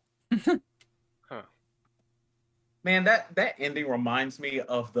 Huh. Man, that ending reminds me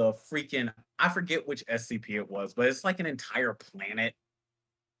of the freaking, I forget which SCP it was, but it's like an entire planet.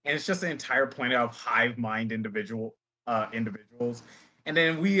 And it's just an entire planet of hive mind individuals. And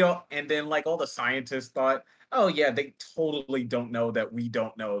then like all the scientists thought, oh yeah, they totally don't know that we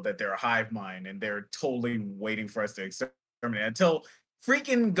don't know that they're a hive mind, and they're totally waiting for us to exterminate until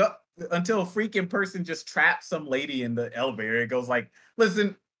freaking person just traps some lady in the elevator. It goes like,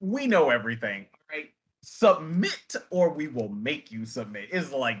 listen, we know everything, all right? Submit or we will make you submit.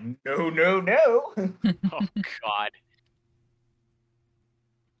 It's like, no, no, no. Oh God.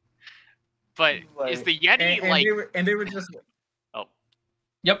 But Like, is the Yeti and like? they were just Oh,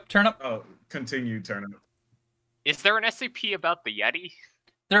 Yep, turn up. oh, continue turning. is there an SCP about the Yeti?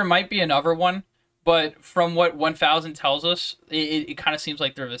 There might be another one, but from what 1000 tells us, it kind of seems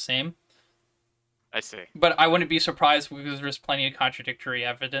like they're the same. I see. But I wouldn't be surprised because there's plenty of contradictory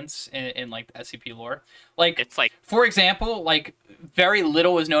evidence in like the SCP lore. Like, It's like, for example, like very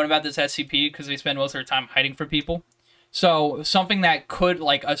little is known about this SCP because they spend most of their time hiding from people. So something that could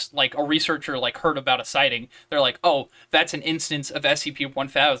like a researcher like heard about a sighting, they're like, oh, that's an instance of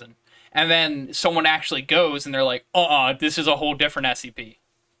SCP-1000, and then someone actually goes and they're like, this is a whole different SCP.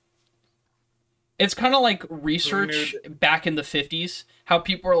 It's kind of like research back in the 50s, how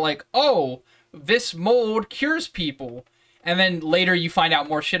people are like, oh, this mold cures people. And then later you find out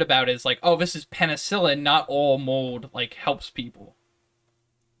more shit about it. It's like, oh, this is penicillin, not all mold, like, helps people.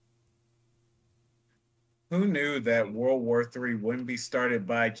 Who knew that World War III wouldn't be started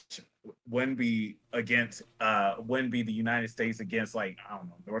by, wouldn't be the United States against, like, I don't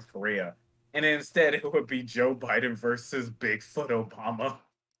know, North Korea. And instead it would be Joe Biden versus Bigfoot Obama.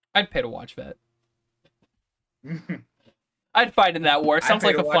 I'd pay to watch that. I'd fight in that war. Sounds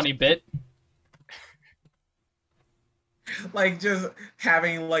like a funny bit. Like just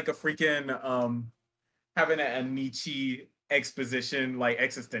having like a freaking having a Nietzsche exposition, like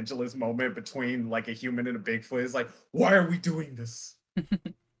existentialist moment between like a human and a Bigfoot. Is like, why are we doing this? We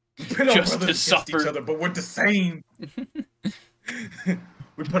put our Just brothers to against each other, but we're the same.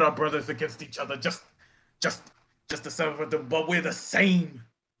 We put our brothers against each other just to suffer them, but we're the same.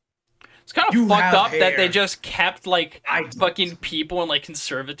 It's kind of fucked up that they just kept like fucking people in like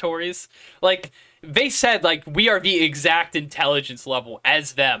conservatories. Like they said, like we are the exact intelligence level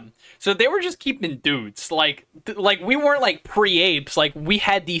as them, so they were just keeping dudes. Like we weren't like pre-apes. Like we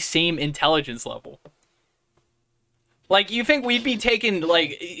had the same intelligence level. Like you think we'd be taking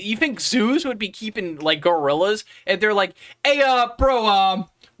like you think zoos would be keeping like gorillas, and they're like, hey, bro,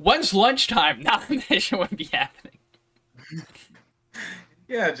 when's lunchtime? Now that shit wouldn't be happening.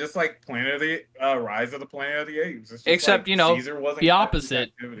 Yeah, just like Planet of the Rise of the Planet of the Apes. It's just except like you know Caesar wasn't the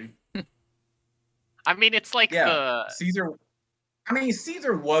opposite. I mean, it's like Caesar. I mean,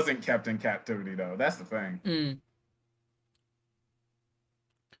 Caesar wasn't kept in captivity though. That's the thing. Mm.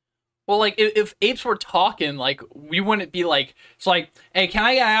 Well, like if apes were talking, like we wouldn't be like, it's like, hey, can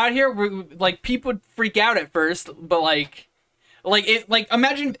I get out of here? Like people would freak out at first, but like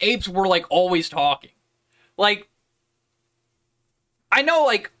imagine if apes were like always talking, like. I know,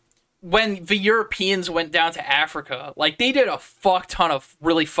 like, when the Europeans went down to Africa, like, they did a fuck ton of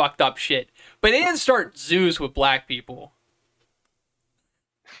really fucked up shit. But they didn't start zoos with black people.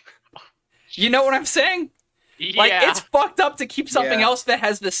 You know what I'm saying? Yeah. Like, it's fucked up to keep something else that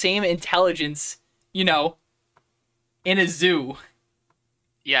has the same intelligence, you know, in a zoo.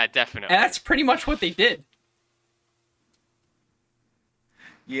 Yeah, definitely. And that's pretty much what they did.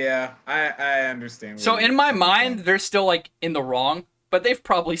 Yeah, I understand. So in my mind, they're still, like, in the wrong. But they've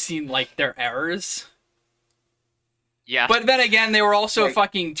probably seen, like, their errors. Yeah. But then again, they were also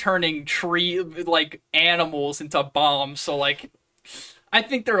fucking turning animals into bombs. So, like, I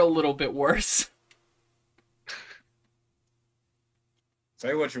think they're a little bit worse.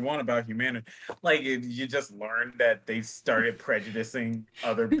 Say what you want about humanity. Like, you just learned that they started prejudicing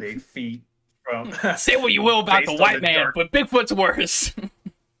other big feet from... Say what you will about the white man, but Bigfoot's worse.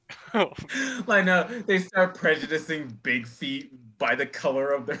 Like, no, they start prejudicing big feet by the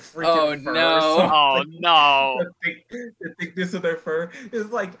color of their freaking fur. Oh, no. The thickness of their fur is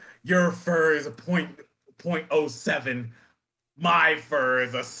like, your fur is a 0.07. My fur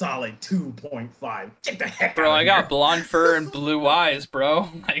is a solid 2.5. Get the heck bro, out of I got blonde fur and blue eyes, bro.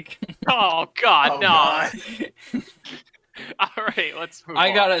 Like, oh, God, no. God. All right, let's move on.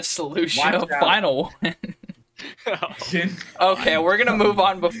 I got a solution, a final one. Okay, we're gonna move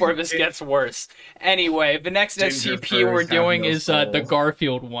on before this gets worse. Anyway, the next SCP we're doing is the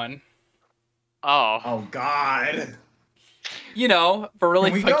Garfield one. Oh God. You know, the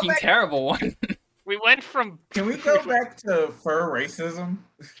really fucking terrible one. We went from... Can we go back to fur racism?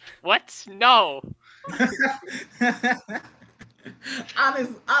 What? No.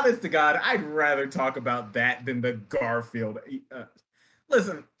 Honest to God, I'd rather talk about that than the Garfield.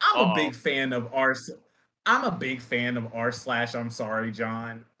 Listen, I'm a big fan of r/I'm Sorry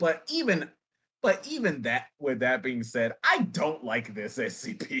John, but even But even that, with that being said, I don't like this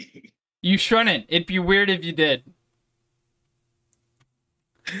SCP. You shouldn't. It'd be weird if you did.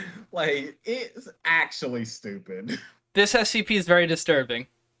 Like, it's actually stupid. This SCP is very disturbing.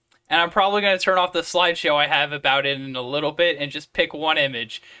 And I'm probably going to turn off the slideshow I have about it in a little bit and just pick one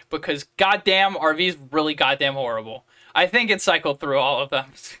image. Because goddamn, RV's really goddamn horrible. I think it cycled through all of them.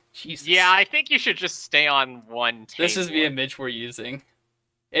 Jesus. Yeah, I think you should just stay on one table. This is the image we're using.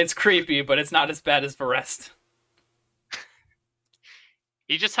 It's creepy, but it's not as bad as the rest.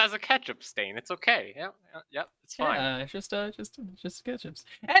 He just has a ketchup stain. It's okay. Yep, it's fine. Yeah, just ketchups.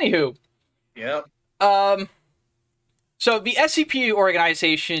 Anywho. Yep. So the SCP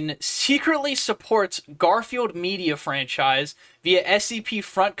organization secretly supports Garfield media franchise via SCP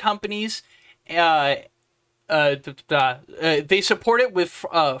front companies. They support it with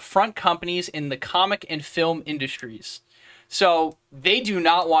front companies in the comic and film industries. So they do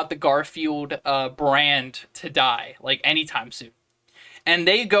not want the Garfield brand to die, like, anytime soon. And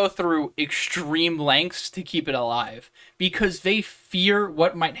they go through extreme lengths to keep it alive because they fear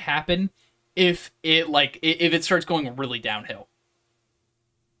what might happen if it starts going really downhill.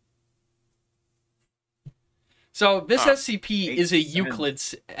 So this SCP is a Euclid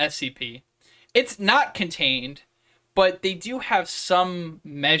SCP. It's not contained, but they do have some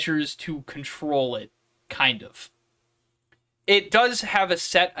measures to control it, kind of. It does have a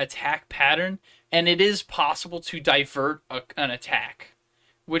set attack pattern, and it is possible to divert an attack,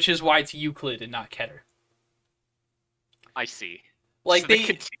 which is why it's Euclid and not Keter. I see. Like, so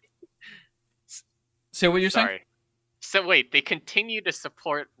say what you're saying? So wait, they continue to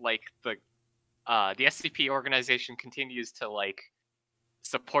support, like, the SCP organization continues to, like,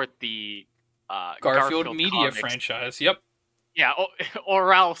 support the Garfield media comics franchise. Yep. Yeah,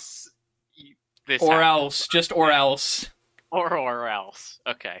 or else this Or happens. else. Or else.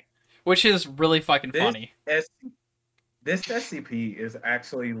 Okay. Which is really fucking funny. This SCP is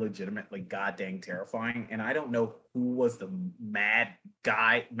actually legitimately goddamn terrifying, and I don't know who was the mad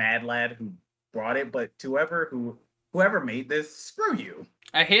lad who brought it, but whoever made this, screw you.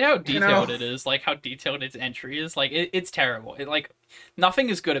 I hate how detailed it is, like how detailed its entry is. Like, it's terrible. Nothing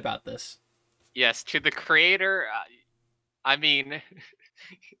is good about this. Yes, to the creator, I mean,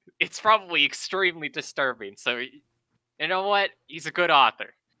 it's probably extremely disturbing. So, you know what? He's a good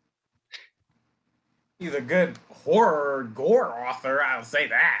author. He's a good horror gore author, I'll say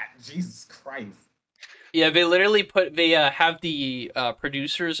that. Jesus Christ. Yeah, they literally have the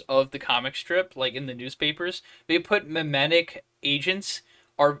producers of the comic strip, like in the newspapers, they put memetic agents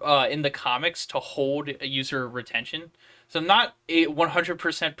in the comics to hold user retention. So I'm not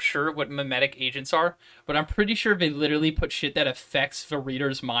 100% sure what memetic agents are, but I'm pretty sure they literally put shit that affects the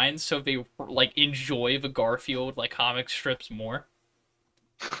reader's minds so they, like, enjoy the Garfield, like, comic strips more.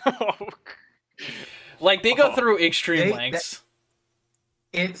 Like, they go through extreme lengths.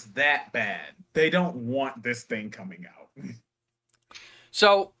 It's that bad. They don't want this thing coming out.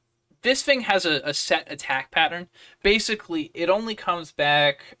 So, this thing has a set attack pattern. Basically, it only comes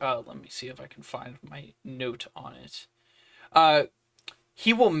back... let me see if I can find my note on it.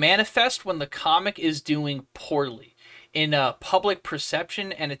 He will manifest when the comic is doing poorly in public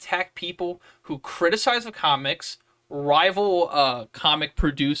perception and attack people who criticize the comics, rival comic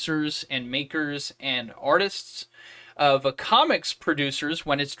producers and makers and artists, the comics producers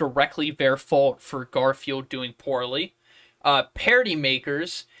when it's directly their fault for Garfield doing poorly, parody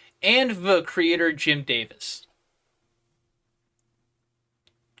makers, and the creator Jim Davis.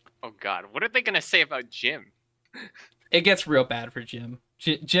 Oh god, what are they gonna say about Jim? It gets real bad for Jim.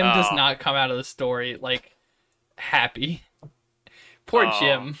 Jim does not come out of the story, like, happy. Poor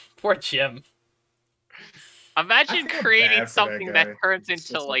Jim. Poor Jim. Imagine creating something that turns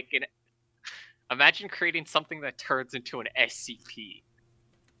into, like, an... Imagine creating something that turns into an SCP.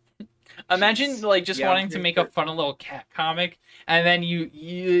 Imagine, like, just wanting to make a fun little cat comic, and then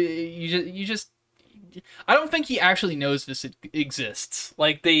you just... I don't think he actually knows this exists.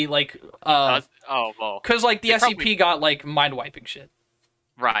 Like, they, like, well. Because, like, the SCP got, like, mind-wiping shit.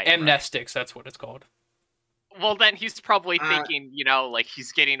 Right. Amnestics, that's what it's called. Well, then he's probably thinking, you know, like,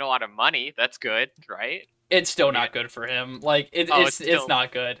 he's getting a lot of money. That's good, right? It's still not good for him. Like, it's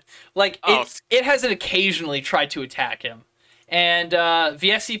not good. Like, it has occasionally tried to attack him. And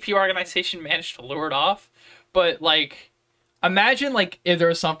the SCP organization managed to lure it off. But, like... Imagine, like, if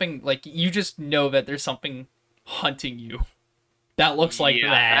there's something, like, you just know that there's something hunting you that looks like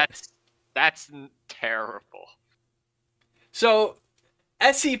that. That's terrible. So,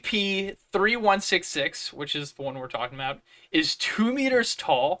 SCP-3166, which is the one we're talking about, is 2 meters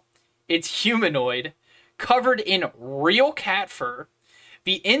tall. It's humanoid, covered in real cat fur.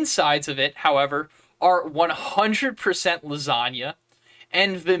 The insides of it, however, are 100% lasagna,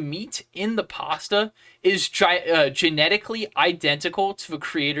 and the meat in the pasta is genetically identical to the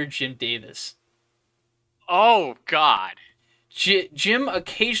creator Jim Davis. Oh, God. Jim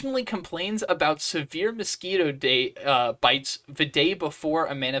occasionally complains about severe mosquito bites the day before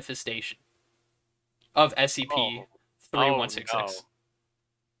a manifestation of SCP-3166. no.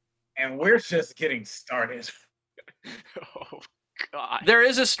 And we're just getting started. Oh, God. There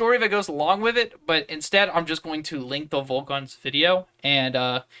is a story that goes along with it, but instead I'm just going to link the Volgun's video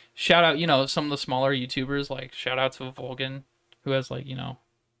and shout out, some of the smaller YouTubers, like shout out to Volgun, who has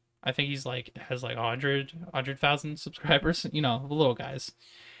I think he's has 100,000 subscribers, the little guys.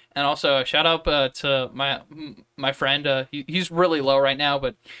 And also shout out to my friend. He's really low right now,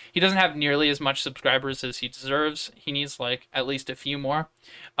 but he doesn't have nearly as much subscribers as he deserves. He needs at least a few more.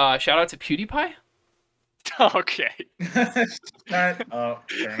 Shout out to PewDiePie. Okay. Turn up.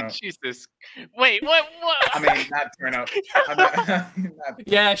 Jesus. Wait, what? I mean, not turn up.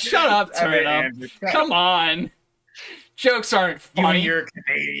 Yeah, shut up, turn up. Andrew, Come on. Jokes aren't You funny. and your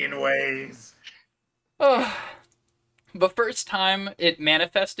Canadian ways. The first time it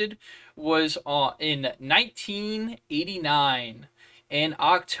manifested was in 1989, in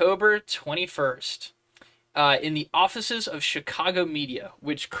October 21st, in the offices of Chicago Media,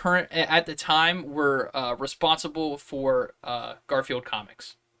 which at the time were responsible for Garfield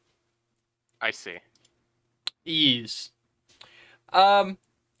Comics. I see. Ease. Yeah.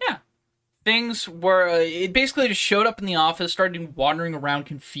 Things were, it basically just showed up in the office, started wandering around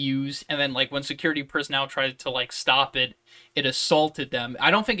confused, and then, when security personnel tried to, stop it, it assaulted them. I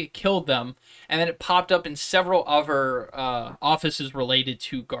don't think it killed them, and then it popped up in several other offices related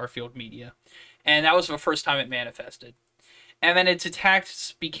to Garfield Media. And that was the first time it manifested. And then its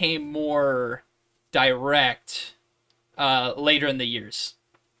attacks became more direct later in the years.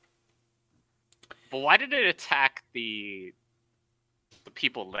 But why did it attack the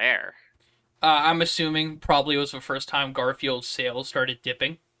people there? I'm assuming probably it was the first time Garfield's sales started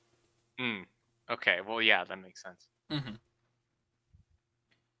dipping. Okay, well, yeah, that makes sense.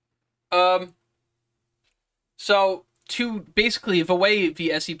 So, basically, the way the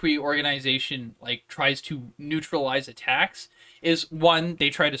SCP organization, tries to neutralize attacks is, one,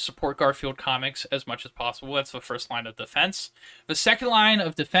 they try to support Garfield Comics as much as possible. That's the first line of defense. The second line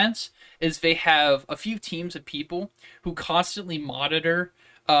of defense is they have a few teams of people who constantly monitor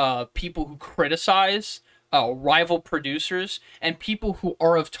people who criticize rival producers and people who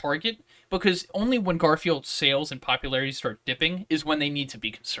are of target, because only when Garfield's sales and popularity start dipping is when they need to be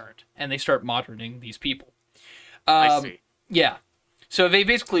concerned, and they start monitoring these people. I see. Yeah. So they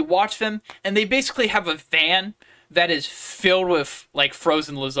basically watch them, and they basically have a van that is filled with,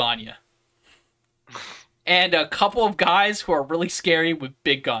 frozen lasagna. And a couple of guys who are really scary with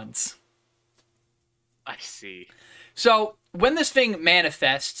big guns. I see. So, when this thing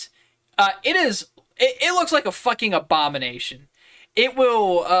manifests, it looks like a fucking abomination. It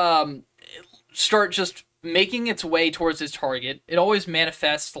will start just making its way towards its target. It always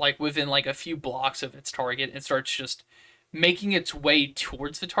manifests within a few blocks of its target and starts just making its way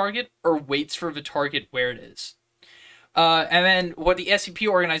towards the target or waits for the target where it is. And then what the SCP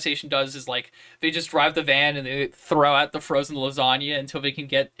organization does is they just drive the van and they throw out the frozen lasagna until they can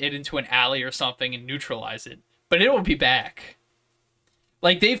get it into an alley or something and neutralize it. But it will be back.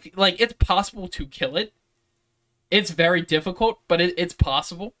 It's possible to kill it. It's very difficult, but it's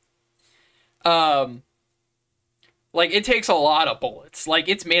possible. It takes a lot of bullets.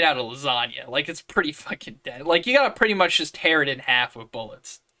 It's made out of lasagna. It's pretty fucking dead. You gotta pretty much just tear it in half with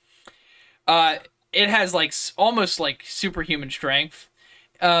bullets. It has, almost, superhuman strength.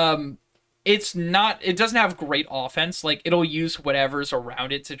 It doesn't have great offense. It'll use whatever's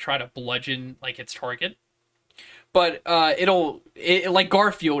around it to try to bludgeon, its target. But, like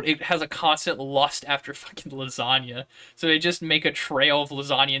Garfield, it has a constant lust after fucking lasagna. So they just make a trail of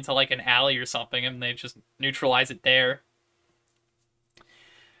lasagna into, an alley or something, and they just neutralize it there.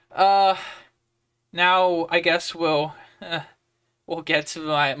 Now, I guess we'll get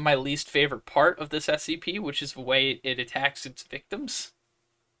to my least favorite part of this SCP, which is the way it attacks its victims.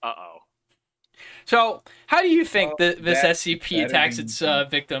 Uh-oh. So, how do you think this SCP attacks its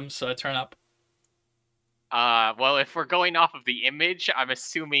victims, Turn Up? Well, if we're going off of the image, I'm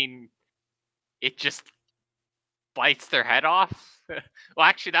assuming it just bites their head off. Well,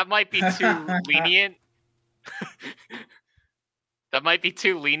 actually, that might be too lenient. That might be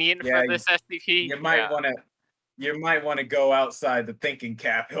too lenient for this SCP. You might want to go outside the thinking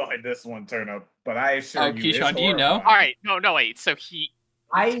cap on this one, Turn Up. But I assure you, Keyshawn, do you know? All right, no, wait. So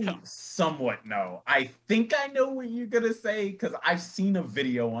I somewhat know. I think I know what you're gonna say because I've seen a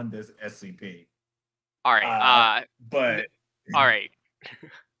video on this SCP. All right. But all right.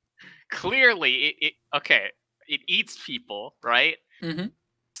 Clearly, it eats people, right? Mm-hmm.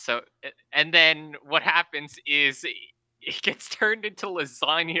 So, and then what happens is it gets turned into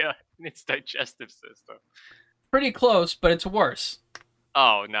lasagna in its digestive system. Pretty close, but it's worse.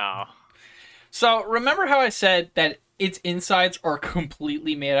 Oh no. So remember how I said that its insides are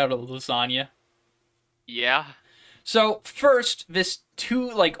completely made out of lasagna? Yeah. So first, this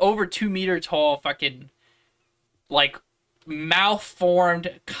over 2 meter tall fucking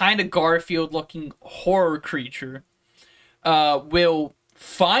malformed kind of Garfield looking horror creature will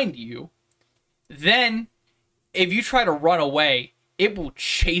find you. Then if you try to run away, it will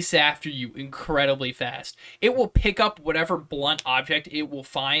chase after you incredibly fast. It will pick up whatever blunt object it will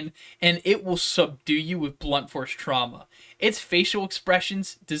find, and it will subdue you with blunt force trauma. Its facial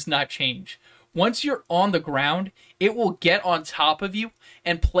expressions does not change. Once you're on the ground, it will get on top of you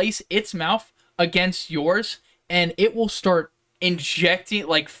and place its mouth against yours, and it will start injecting,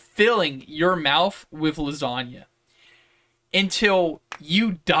 filling your mouth with lasagna until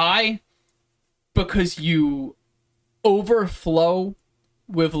you die because you overflow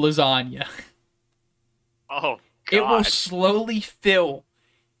with lasagna. Oh, God. It will slowly fill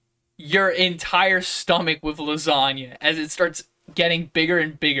your entire stomach with lasagna as it starts getting bigger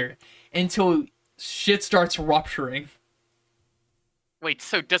and bigger until shit starts rupturing. Wait,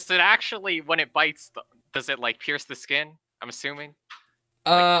 so does it actually, when it bites, does it pierce the skin? I'm assuming.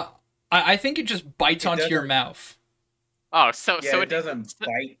 I think it just bites onto your mouth. Oh, so it doesn't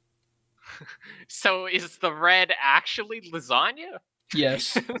bite. So is the red actually lasagna?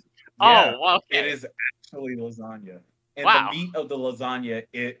 Yes. Yeah, oh, okay. It is actually lasagna. And wow. the meat of the lasagna,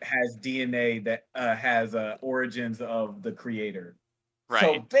 it has DNA that has origins of the creator. Right.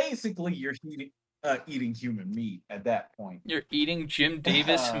 So basically, you're eating human meat at that point. You're eating Jim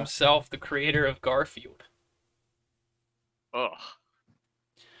Davis himself, the creator of Garfield. Ugh.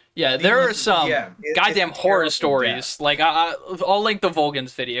 Yeah, there are some goddamn horror stories. I'll link the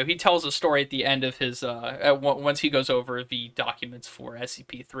Volgun's video. He tells a story at the end of his once he goes over the documents for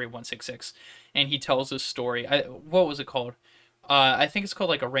SCP-3166, and he tells this story. What was it called? I think it's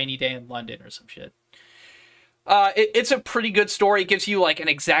called A Rainy Day in London or some shit. It's a pretty good story. It gives you an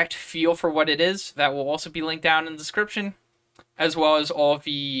exact feel for what it is. That will also be linked down in the description, as well as all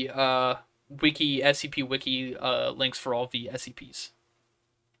the SCP wiki links for all the SCPs.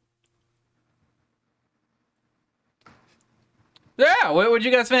 Yeah, what would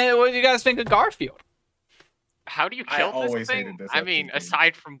you guys think? What do you guys think of Garfield? How do you kill this thing? I mean,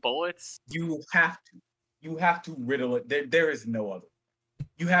 aside from bullets, you have to riddle it. There is no other.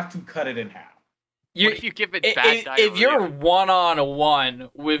 You have to cut it in half. What if you give it bad diarrhea? If you're 1-on-1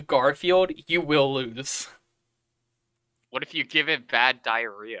 with Garfield, you will lose. What if you give it bad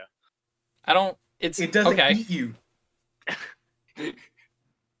diarrhea? It doesn't eat you.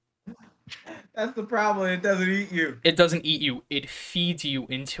 That's the problem. It doesn't eat you. It doesn't eat you. It feeds you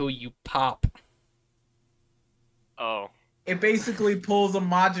until you pop. Oh. It basically pulls a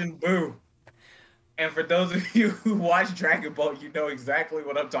Majin Buu. And for those of you who watch Dragon Ball, you know exactly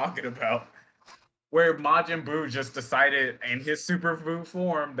what I'm talking about. Where Majin Buu just decided in his super food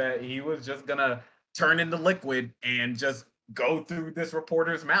form that he was just gonna turn into liquid and just go through this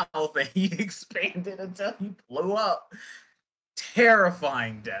reporter's mouth, and he expanded until he blew up.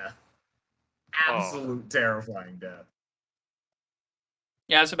 Terrifying death. Absolute terrifying death.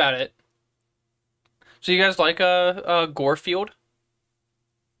 Yeah, that's about it. So you guys like Gorefield?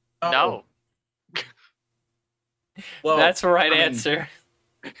 No. Well, that's the right answer.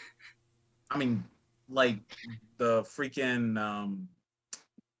 I mean, the freaking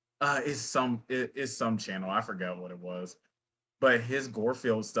is some channel. I forgot what it was, but his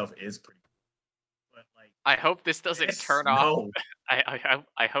Gorefield stuff is pretty. But I hope this doesn't turn off.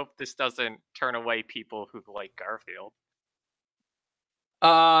 I hope this doesn't turn away people who like Garfield.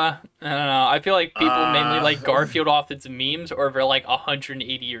 I don't know. I feel like people mainly like Garfield off its memes, or they're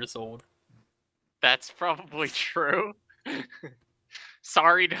 180 years old. That's probably true.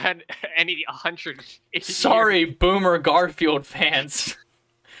 Sorry to any 180. Sorry, boomer Garfield fans.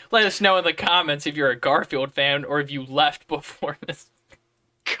 Let us know in the comments if you're a Garfield fan or if you left before this.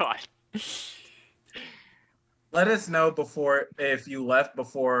 God. Let us know if you left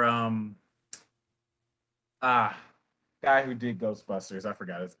before guy who did Ghostbusters. I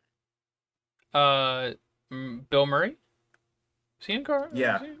forgot his name. Bill Murray? Was he in Garfield?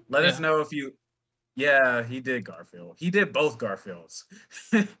 Yeah. Let us know if you. Yeah, he did Garfield. He did both Garfields.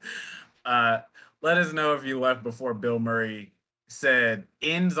 Let us know if you left before Bill Murray said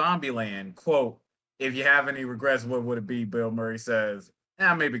in Zombieland, quote, "If you have any regrets, what would it be?" Bill Murray says,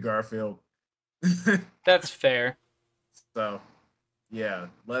 maybe Garfield. That's fair. So, yeah,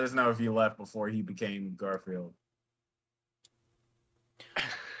 let us know if you left before he became Garfield.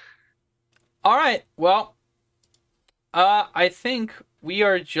 All right. Well, I think we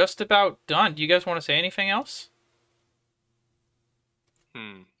are just about done. Do you guys want to say anything else?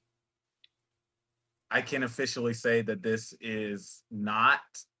 I can officially say that this is not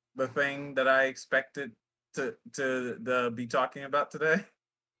the thing that I expected to be talking about today. I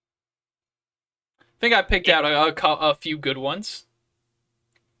think I picked out a few good ones.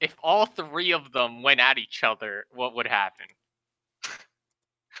 If all three of them went at each other, what would happen?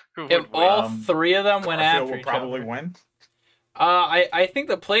 Who would If win? all three of them went Garfield after would each probably other. win. I think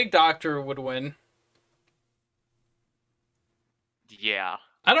the Plague Doctor would win. Yeah.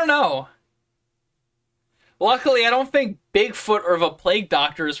 I don't know. Luckily, I don't think Bigfoot or the Plague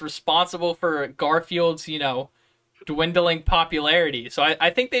Doctor is responsible for Garfield's, dwindling popularity. So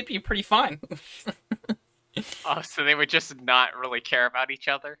I think they'd be pretty fine. Oh, so they would just not really care about each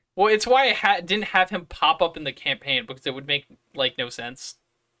other? Well, it's why I didn't have him pop up in the campaign, because it would make, no sense.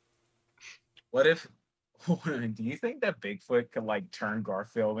 What if... Do you think that Bigfoot could, turn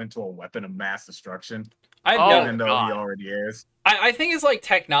Garfield into a weapon of mass destruction? Even though he already is. I think it's,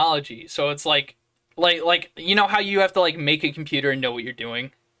 technology. So it's, like, you know how you have to, make a computer and know what you're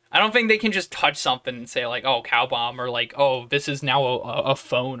doing? I don't think they can just touch something and say, oh, cow bomb, or, oh, this is now a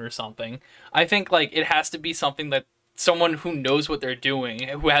phone or something. I think, it has to be something that someone who knows what they're doing,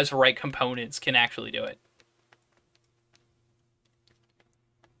 who has the right components, can actually do it.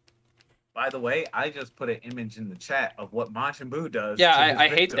 By the way, I just put an image in the chat of what Majin Buu does. Yeah, I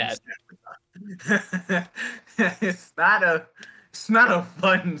hate that. It's not a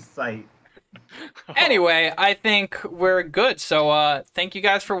fun sight. Anyway, I think we're good. So thank you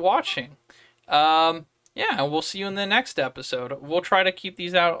guys for watching. Yeah, we'll see you in the next episode. We'll try to keep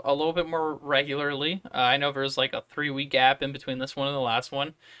these out a little bit more regularly. I know there's a 3-week gap in between this one and the last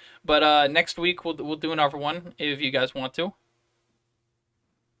one, but next week we'll do another one if you guys want to.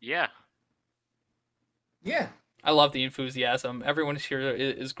 Yeah. Yeah. I love the enthusiasm. Everyone here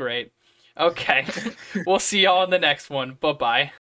is great. Okay. We'll see y'all in the next one. Bye-bye.